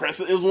was one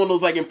of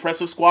those like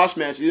impressive squash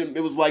matches.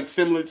 It was like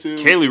similar to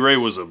Kaylee Ray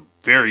was a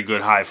very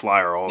good high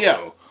flyer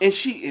also. Yeah,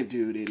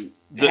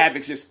 and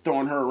Havoc's just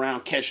throwing her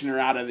around, catching her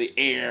out of the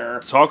air.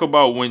 Talk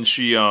about when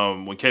she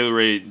when Kaylee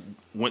Ray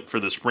went for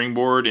the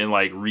springboard and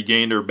like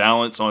regained her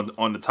balance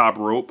on the top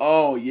rope.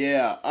 Oh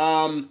yeah.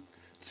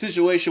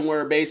 Situation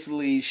where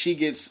basically she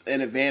gets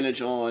an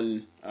advantage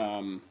on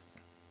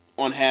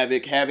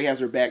Havoc. Havoc has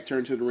her back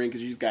turned to the ring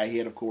because she's got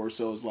hit, of course.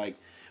 So it's like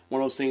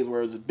one of those things where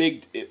it was a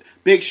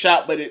big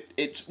shot, but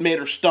it made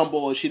her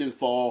stumble and she didn't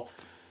fall.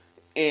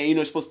 And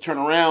you're supposed to turn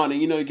around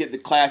and you get the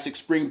classic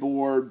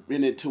springboard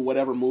in it to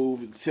whatever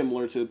move,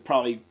 similar to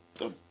probably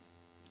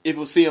if it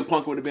was CM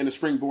Punk, it would have been a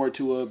springboard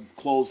to a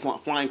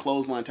flying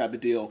clothesline type of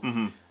deal.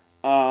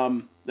 Mm-hmm.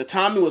 The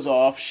timing was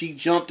off. She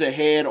jumped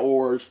ahead,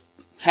 or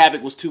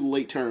Havoc was too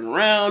late turning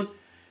around.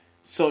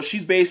 So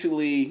she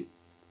basically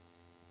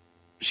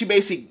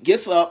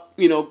gets up,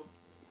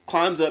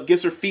 climbs up,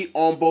 gets her feet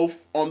on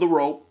the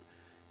rope,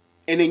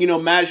 and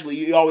then magically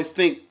you always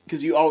think,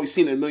 because you always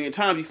seen it a million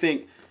times, you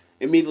think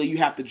immediately you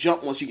have to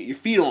jump once you get your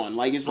feet on.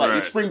 Like it's like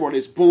the springboard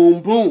is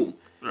boom boom.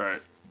 Right.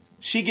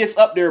 She gets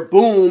up there,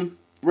 boom.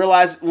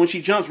 When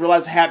she jumps,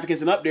 realizes Havoc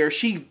isn't up there.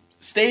 She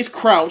stays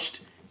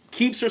crouched,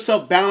 keeps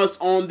herself balanced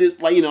on this,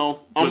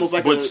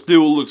 but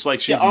still looks like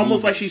she's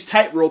almost like she's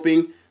tight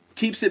roping.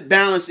 Keeps it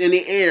balanced in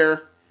the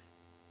air,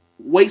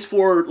 waits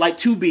for like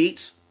 2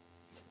 beats,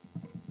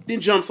 then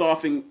jumps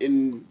off and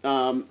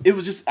it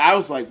was just, I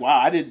was like,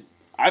 wow,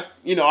 I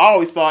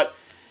always thought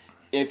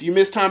if you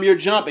mistime your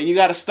jump and you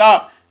got to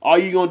stop, all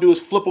you're gonna do is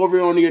flip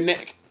over onto your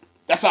neck.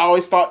 That's how I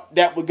always thought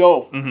that would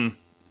go. Mm-hmm.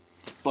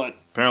 But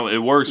apparently, it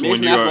works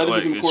when you're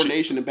athleticism,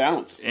 coordination, and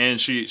balance. And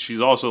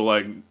she's also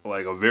like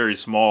a very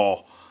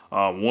small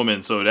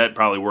woman, so that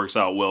probably works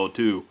out well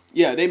too.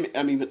 Yeah,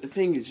 but the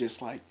thing is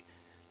just like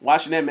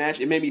watching that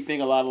match, it made me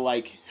think a lot of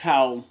like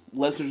how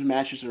Lesnar's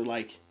matches are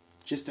like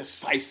just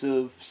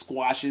decisive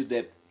squashes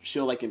that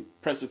show like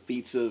impressive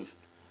feats of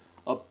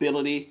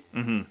ability.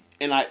 Mm-hmm.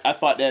 And I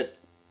thought that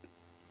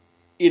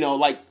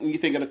like when you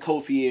think of the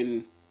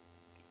Kofi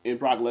and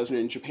Brock Lesnar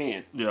in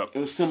Japan, it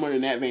was similar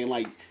in that vein,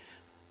 like.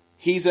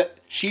 She's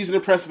an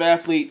impressive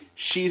athlete.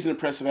 She's an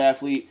impressive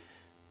athlete.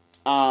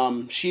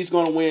 She's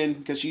gonna win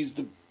because she's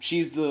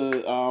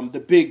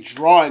the big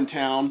draw in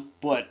town.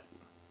 But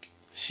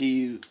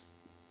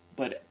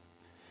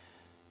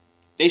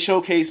they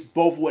showcase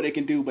both what they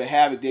can do. But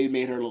Havoc, they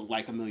made her look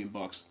like $1 million.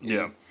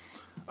 Yeah.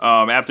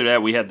 After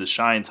that, we had the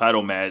Shine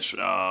title match.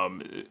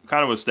 Kind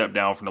of a step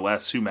down from the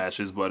last 2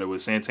 matches, but it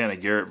was Santana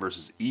Garrett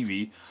versus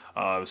Evie.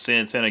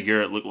 Santana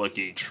Garrett looked like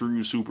a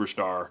true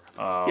superstar.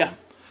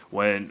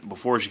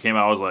 Before she came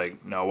out, I was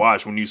like, now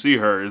watch, when you see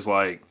her, it's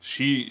like,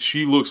 she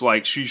looks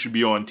like she should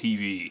be on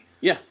TV.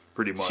 Yeah.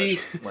 Pretty much.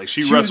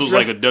 She wrestles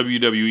like a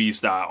WWE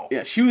style.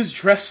 Yeah, she was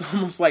dressed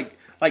almost like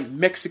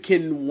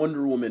Mexican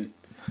Wonder Woman.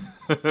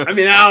 I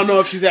mean, I don't know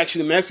if she's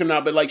actually Mexican or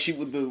not, but like she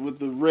with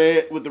the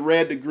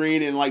red, the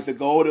green, and like the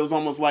gold, it was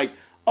almost like,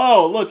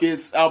 oh, look,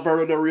 it's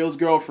Alberto Del Rio's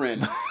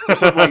girlfriend. Or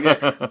something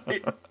like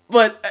that.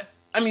 But,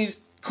 I mean,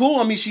 cool.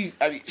 I mean,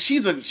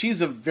 she's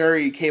a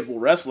very capable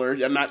wrestler.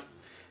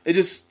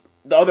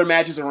 The other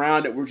matches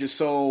around it were just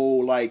so,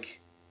 like,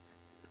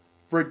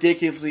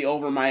 ridiculously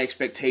over my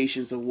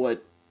expectations of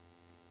what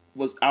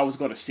I was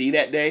going to see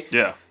that day.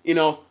 Yeah.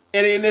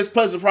 And it's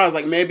pleasant surprise.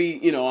 Like, maybe,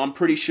 I'm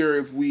pretty sure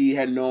if we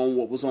had known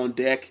what was on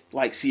deck,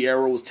 like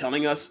Sierra was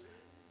telling us,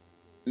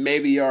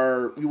 maybe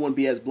we wouldn't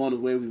be as blown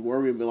away as we were.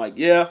 We'd be like,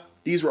 yeah,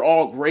 these were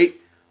all great,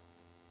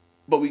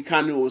 but we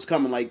kind of knew what was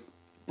coming. Like,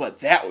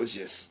 but that was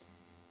just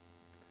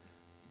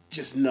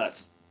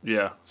nuts.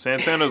 Yeah.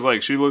 Santana's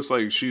like, she looks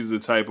like she's the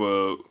type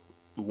of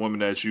woman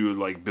that you would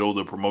like build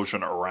a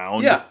promotion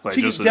around. Yeah, like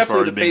she just could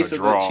definitely be the face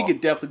of she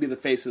could definitely be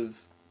the face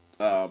of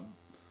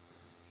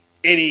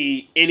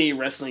any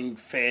wrestling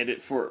fan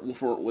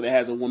that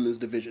has a women's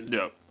division.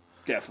 Yeah,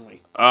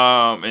 definitely.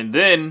 And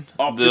then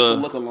just the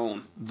look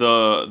alone,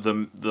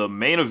 the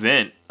main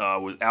event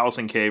was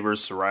Allison Kay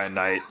versus Saraya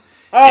Knight.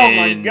 Oh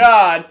my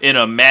god! In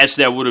a match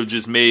that would have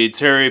just made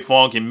Terry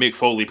Funk and Mick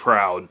Foley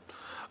proud.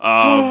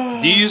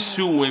 These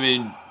 2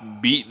 women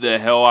beat the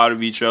hell out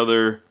of each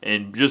other,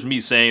 and just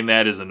me saying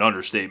that is an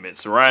understatement.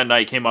 Saraya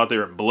Knight came out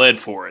there and bled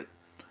for it.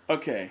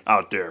 Okay.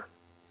 Out there.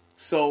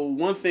 So,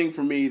 one thing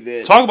for me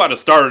that... Talk about the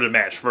start of the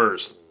match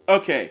first.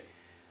 Okay.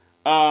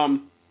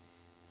 Was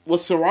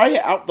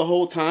Saraya out the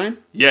whole time?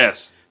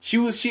 Yes.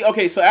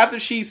 Okay, so after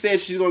she said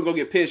she's going to go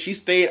get pissed, she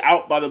stayed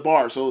out by the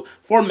bar. So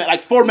four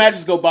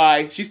matches go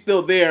by, she's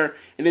still there,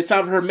 and it's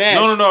time for her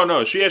match.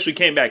 No. She actually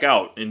came back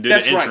out and did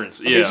an entrance.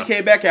 Right. Okay, she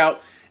came back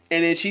out,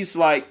 and then she's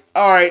like,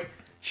 all right.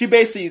 She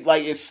basically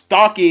like is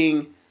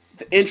stalking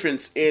the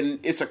entrance, and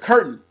it's a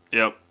curtain.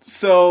 Yep.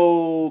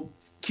 So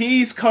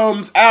Keys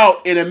comes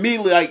out, and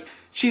immediately like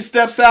she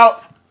steps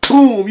out,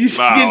 boom, you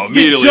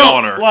get jumped,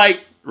 on her,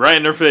 like right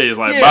in her face,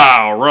 like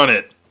bow, run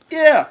it.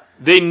 Yeah.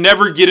 They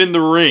never get in the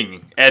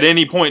ring at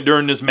any point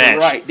during this match.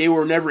 You're right. They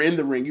were never in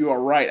the ring. You are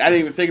right. I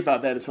didn't even think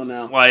about that until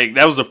now. Like,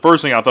 that was the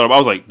first thing I thought about. I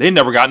was like, they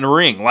never got in the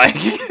ring. Like,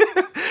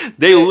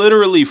 they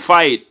literally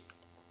fight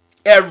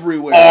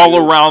everywhere. All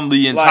around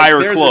the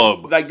entire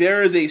club.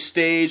 There is a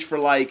stage for,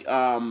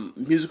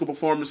 musical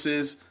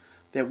performances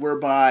that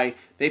whereby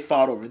they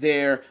fought over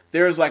there.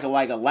 There's, a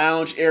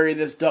lounge area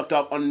that's ducked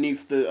up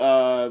underneath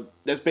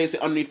that's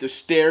basically underneath the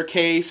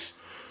staircase.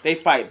 They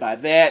fight by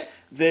that.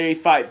 They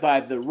fight by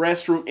the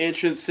restroom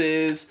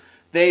entrances.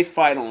 They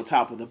fight on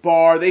top of the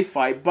bar. They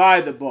fight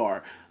by the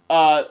bar.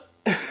 And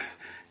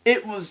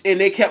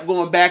they kept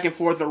going back and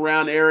forth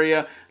around the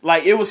area.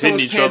 Like, it was so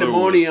much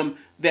pandemonium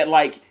that,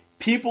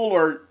 people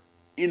are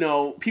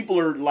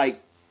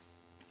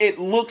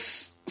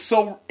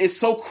it's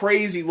so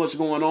crazy what's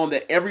going on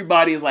that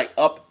everybody is,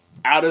 up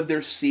out of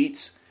their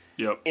seats.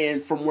 Yep. And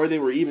from where they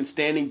were even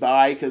standing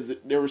by, because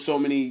there were so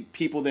many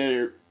people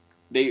they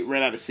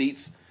ran out of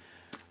seats.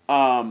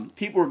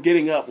 People were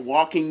getting up,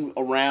 walking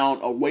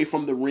around away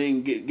from the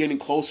ring, getting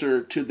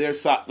closer to their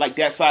side,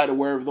 that side of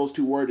wherever those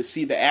two were, to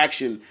see the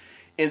action.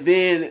 And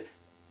then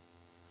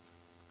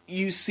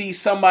you see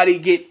somebody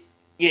get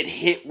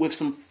hit with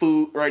some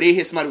food, or they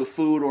hit somebody with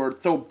food, or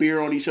throw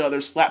beer on each other,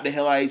 slap the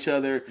hell out of each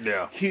other.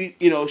 Yeah.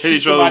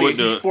 Shoot somebody,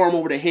 huge form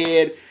over the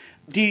head,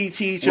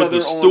 DDT each other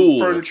on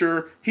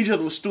furniture, hit each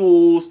other with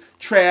stools,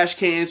 trash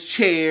cans,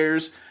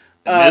 chairs.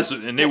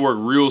 And they work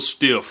real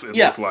stiff, it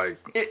looked like.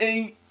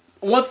 And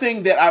one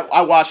thing that I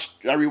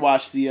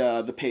rewatched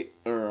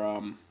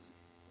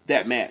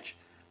that match.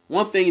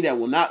 One thing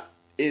that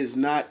is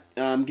not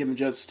given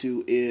justice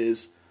to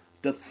is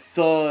the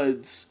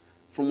thuds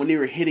from when they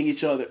were hitting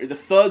each other. The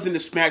thuds and the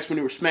smacks when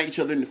they were smacking each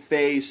other in the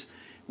face,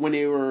 when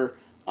they were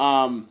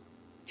clubbing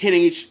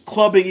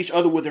each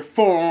other with their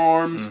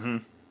forearms,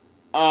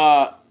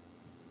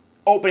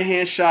 open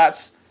hand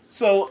shots.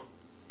 So,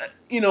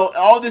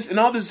 all this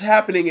is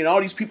happening, and all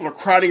these people are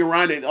crowding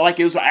around it like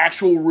it was an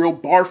actual real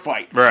bar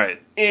fight.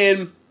 Right.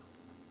 And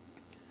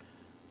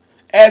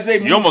as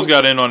they you almost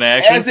got in on the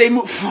action. As they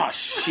move,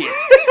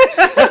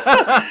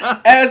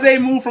 as they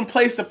move from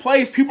place to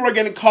place, people are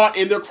getting caught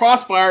in their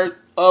crossfire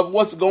of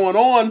what's going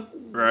on.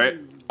 Right.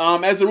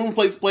 As they're moving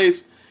place to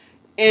place,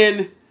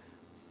 and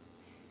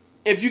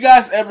if you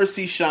guys ever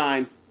see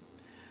Shine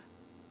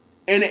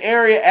in the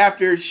area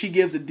after she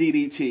gives a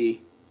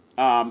DDT.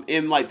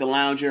 In the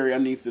lounge area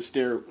underneath the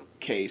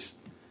staircase,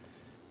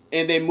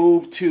 and they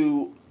move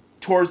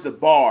towards the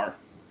bar,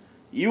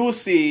 you will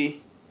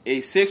see a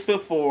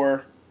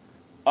 6'4"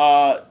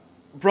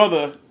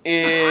 brother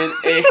in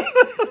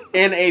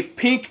a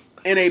pink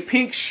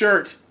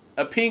shirt,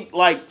 a pink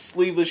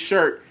sleeveless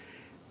shirt,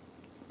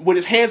 with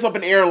his hands up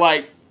in the air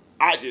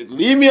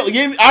leave me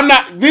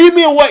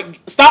away.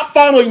 Stop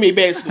following me,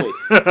 basically.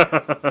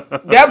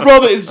 That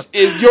brother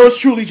is yours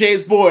truly,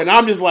 James Boyd, and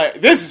I'm just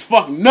like, this is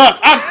fucking nuts.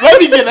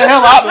 Let me get the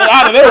hell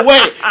out of their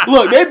way.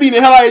 Look, they beating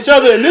the hell out of each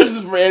other, and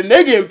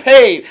they're getting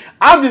paid.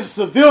 I'm just a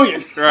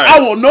civilian. Right. I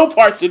want no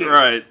parts of this.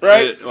 Right.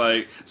 Right.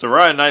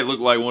 Saraya Knight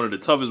looked like one of the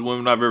toughest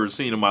women I've ever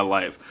seen in my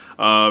life.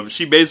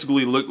 She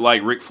basically looked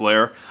like Ric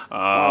Flair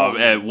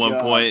at one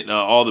point.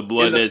 All the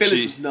blood and the that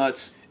finish was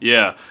nuts.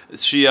 Yeah,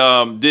 she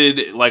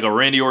did a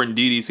Randy Orton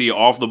DDT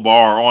off the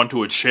bar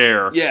onto a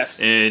chair.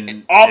 Yes,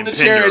 and off the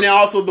chair, and then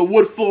also the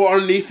wood floor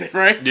underneath it.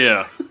 Right.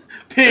 Yeah,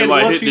 and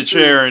hit the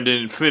chair and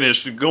then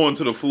finished going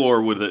to the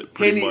floor with it.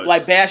 Pretty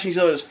much. Bashing each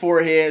other's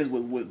foreheads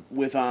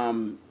with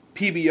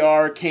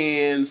PBR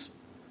cans.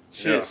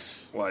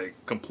 Just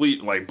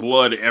complete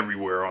blood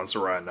everywhere on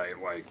Saraya Knight.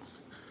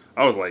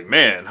 I was like,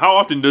 man, how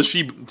often does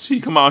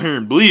she come out here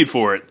and bleed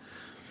for it?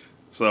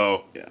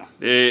 So, yeah,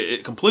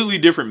 it completely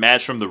different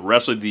match from the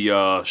rest of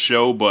the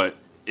show, but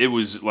it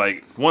was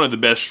one of the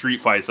best street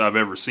fights I've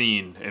ever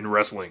seen in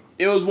wrestling.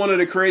 It was one of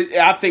the crazy.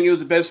 I think it was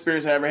the best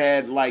experience I ever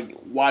had,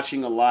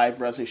 watching a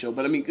live wrestling show.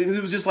 But I mean, because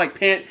it was just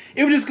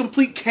it was just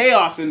complete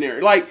chaos in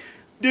there.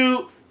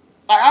 Dude,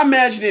 I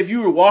imagine if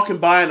you were walking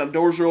by and the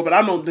doors were open.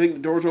 I don't think the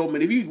doors were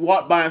open. If you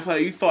walked by inside,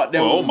 you thought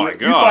that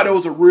you thought there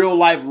was a real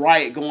life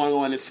riot going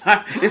on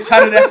inside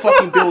of that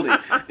fucking building.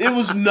 It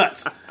was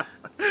nuts.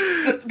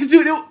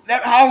 Dude,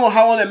 I don't know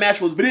how long that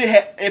match was, but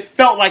it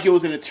felt like it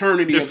was an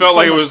eternity. It felt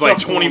like it was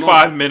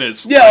 25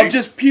 minutes. Yeah, of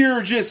just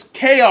pure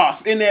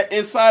chaos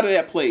inside of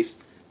that place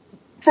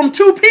from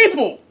two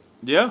people.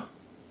 Yeah,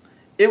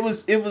 it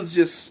was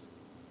just.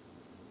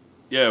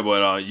 Yeah,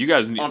 but you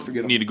guys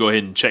need to go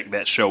ahead and check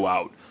that show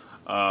out.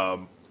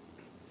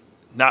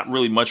 not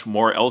really much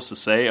more else to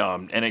say.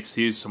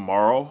 NXT is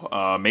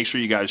tomorrow. Make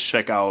sure you guys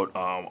check out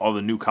all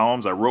the new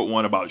columns. I wrote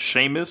one about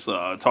Sheamus,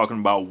 talking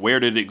about where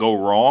did it go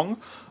wrong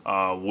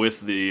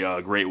with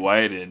the Great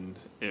White. And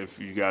if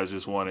you guys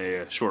just want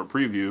a short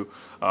preview,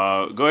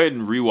 go ahead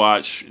and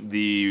rewatch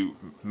the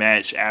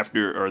match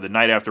after, or the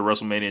night after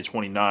WrestleMania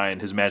 29,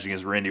 his match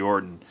against Randy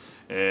Orton,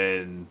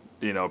 and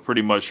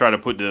pretty much try to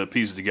put the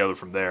pieces together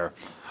from there.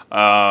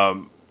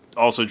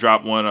 Also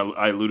dropped one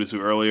I alluded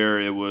to earlier.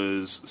 It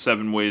was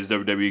 7 ways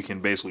WWE can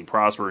basically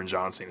prosper in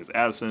John Cena's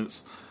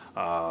absence.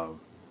 A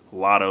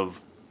lot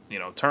of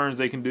turns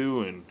they can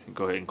do, and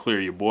go ahead and clear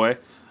your boy.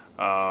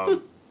 But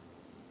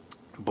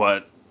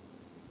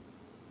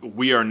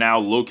we are now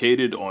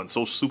located on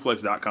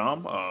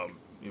socialsuplex.com.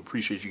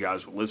 Appreciate you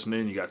guys for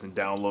listening. You guys can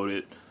download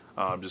it.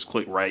 Just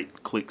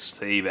click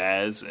save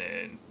as,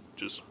 and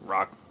just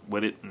rock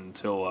with it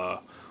until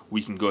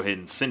we can go ahead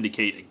and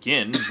syndicate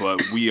again.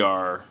 But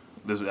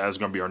this is going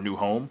to be our new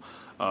home.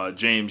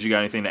 James, you got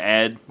anything to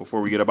add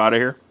before we get up out of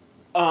here?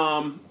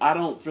 I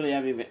don't really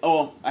have anything.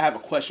 Oh, I have a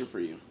question for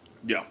you.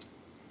 Yeah.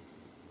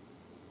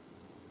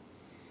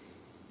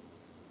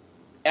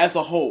 As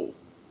a whole,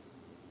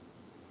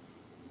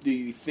 do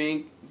you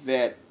think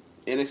that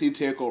NXT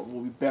TakeOver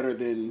will be better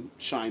than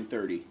Shine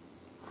 30?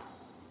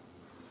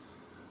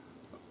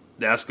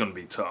 That's going to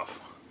be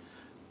tough.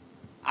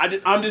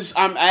 I'm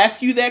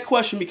asking you that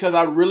question because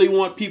I really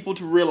want people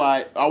to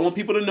realize. I want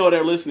people to know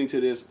that are listening to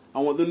this. I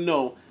want them to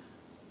know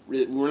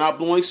we're not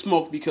blowing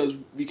smoke because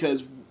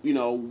we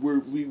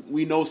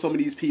know some of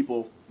these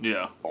people.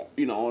 Yeah.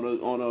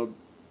 On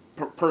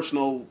a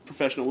personal,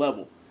 professional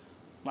level,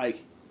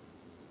 like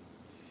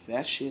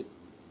that shit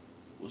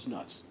was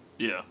nuts.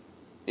 Yeah.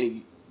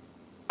 And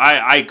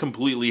I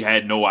completely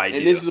had no idea.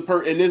 And this is a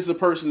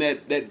person that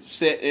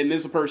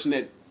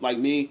like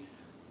me,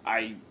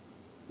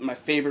 my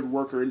favorite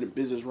worker in the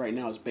business right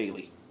now is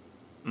Bayley.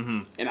 Mm-hmm.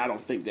 And I don't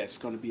think that's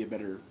going to be a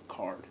better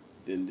card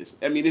than this.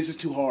 I mean, this is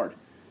too hard.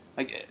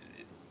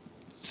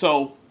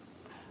 So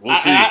we'll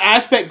see. I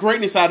expect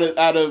greatness out of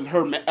Sasha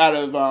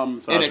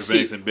NXT.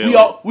 Banks and Bayley.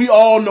 We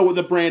all know what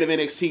the brand of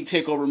NXT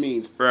TakeOver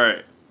means,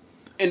 right?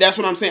 And that's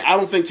what I'm saying. I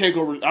don't think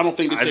TakeOver. I don't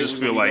think this. I just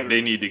feel like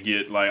they need to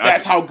get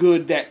That's how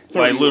good that.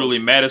 30 literally,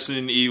 was.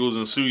 Madison Eagles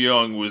and Su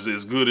Yung was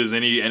as good as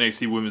any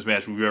NXT women's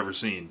match we've ever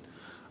seen.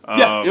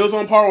 Yeah, it was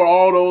on par with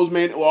all those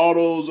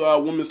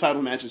women's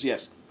title matches.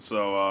 Yes.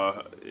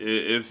 So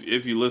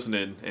if you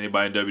listening,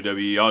 anybody in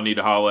WWE, y'all need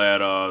to holler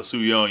at Su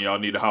Yung. Y'all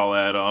need to holler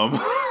at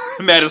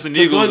Madison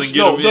Eagles and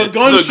get them in. The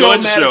gun show,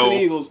 Madison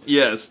Eagles.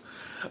 Yes.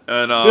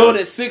 And build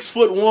at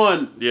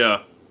 6'1".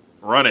 Yeah,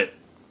 run it.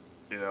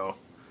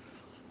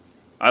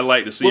 I'd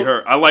like to see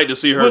her. I'd like to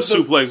see her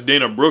suplex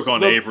Dana Brooke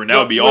on the apron. That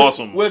would be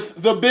awesome. With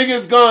the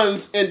biggest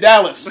guns in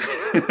Dallas,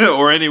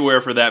 or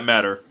anywhere for that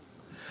matter.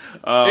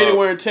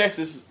 Anywhere in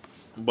Texas.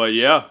 But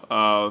yeah,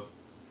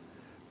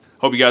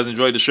 hope you guys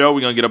enjoyed the show.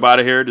 We're gonna get up out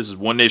of here. This is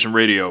One Nation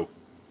Radio.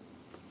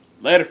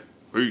 Later.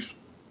 Peace.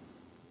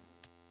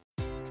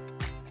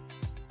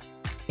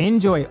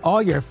 Enjoy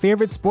all your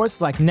favorite sports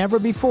like never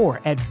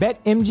before at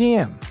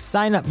BetMGM.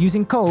 Sign up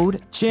using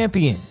code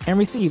CHAMPION and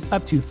receive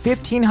up to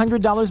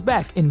 $1,500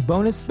 back in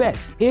bonus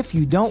bets if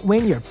you don't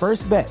win your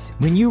first bet.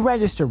 When you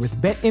register with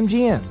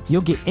BetMGM,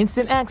 you'll get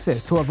instant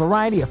access to a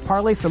variety of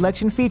parlay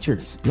selection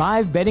features,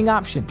 live betting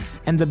options,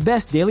 and the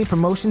best daily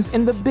promotions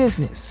in the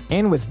business.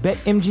 And with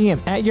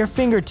BetMGM at your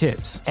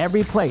fingertips,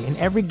 every play and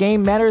every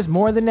game matters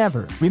more than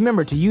ever.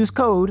 Remember to use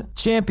code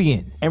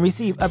CHAMPION and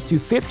receive up to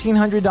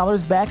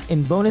 $1,500 back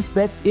in bonus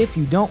bets if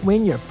you don't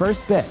win your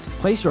first bet.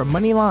 Place your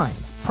money line,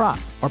 prop,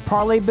 or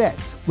parlay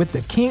bets with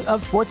the king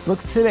of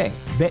sportsbooks today.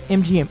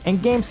 BetMGM and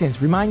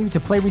GameSense remind you to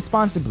play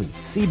responsibly.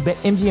 See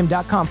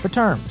BetMGM.com for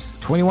terms.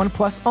 21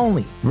 plus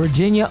only.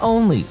 Virginia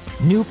only.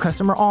 New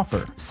customer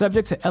offer.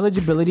 Subject to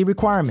eligibility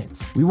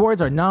requirements.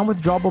 Rewards are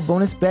non-withdrawable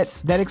bonus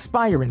bets that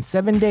expire in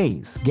 7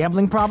 days.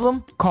 Gambling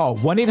problem? Call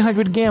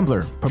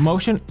 1-800-GAMBLER.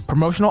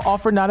 Promotional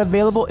offer not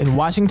available in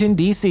Washington,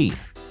 D.C.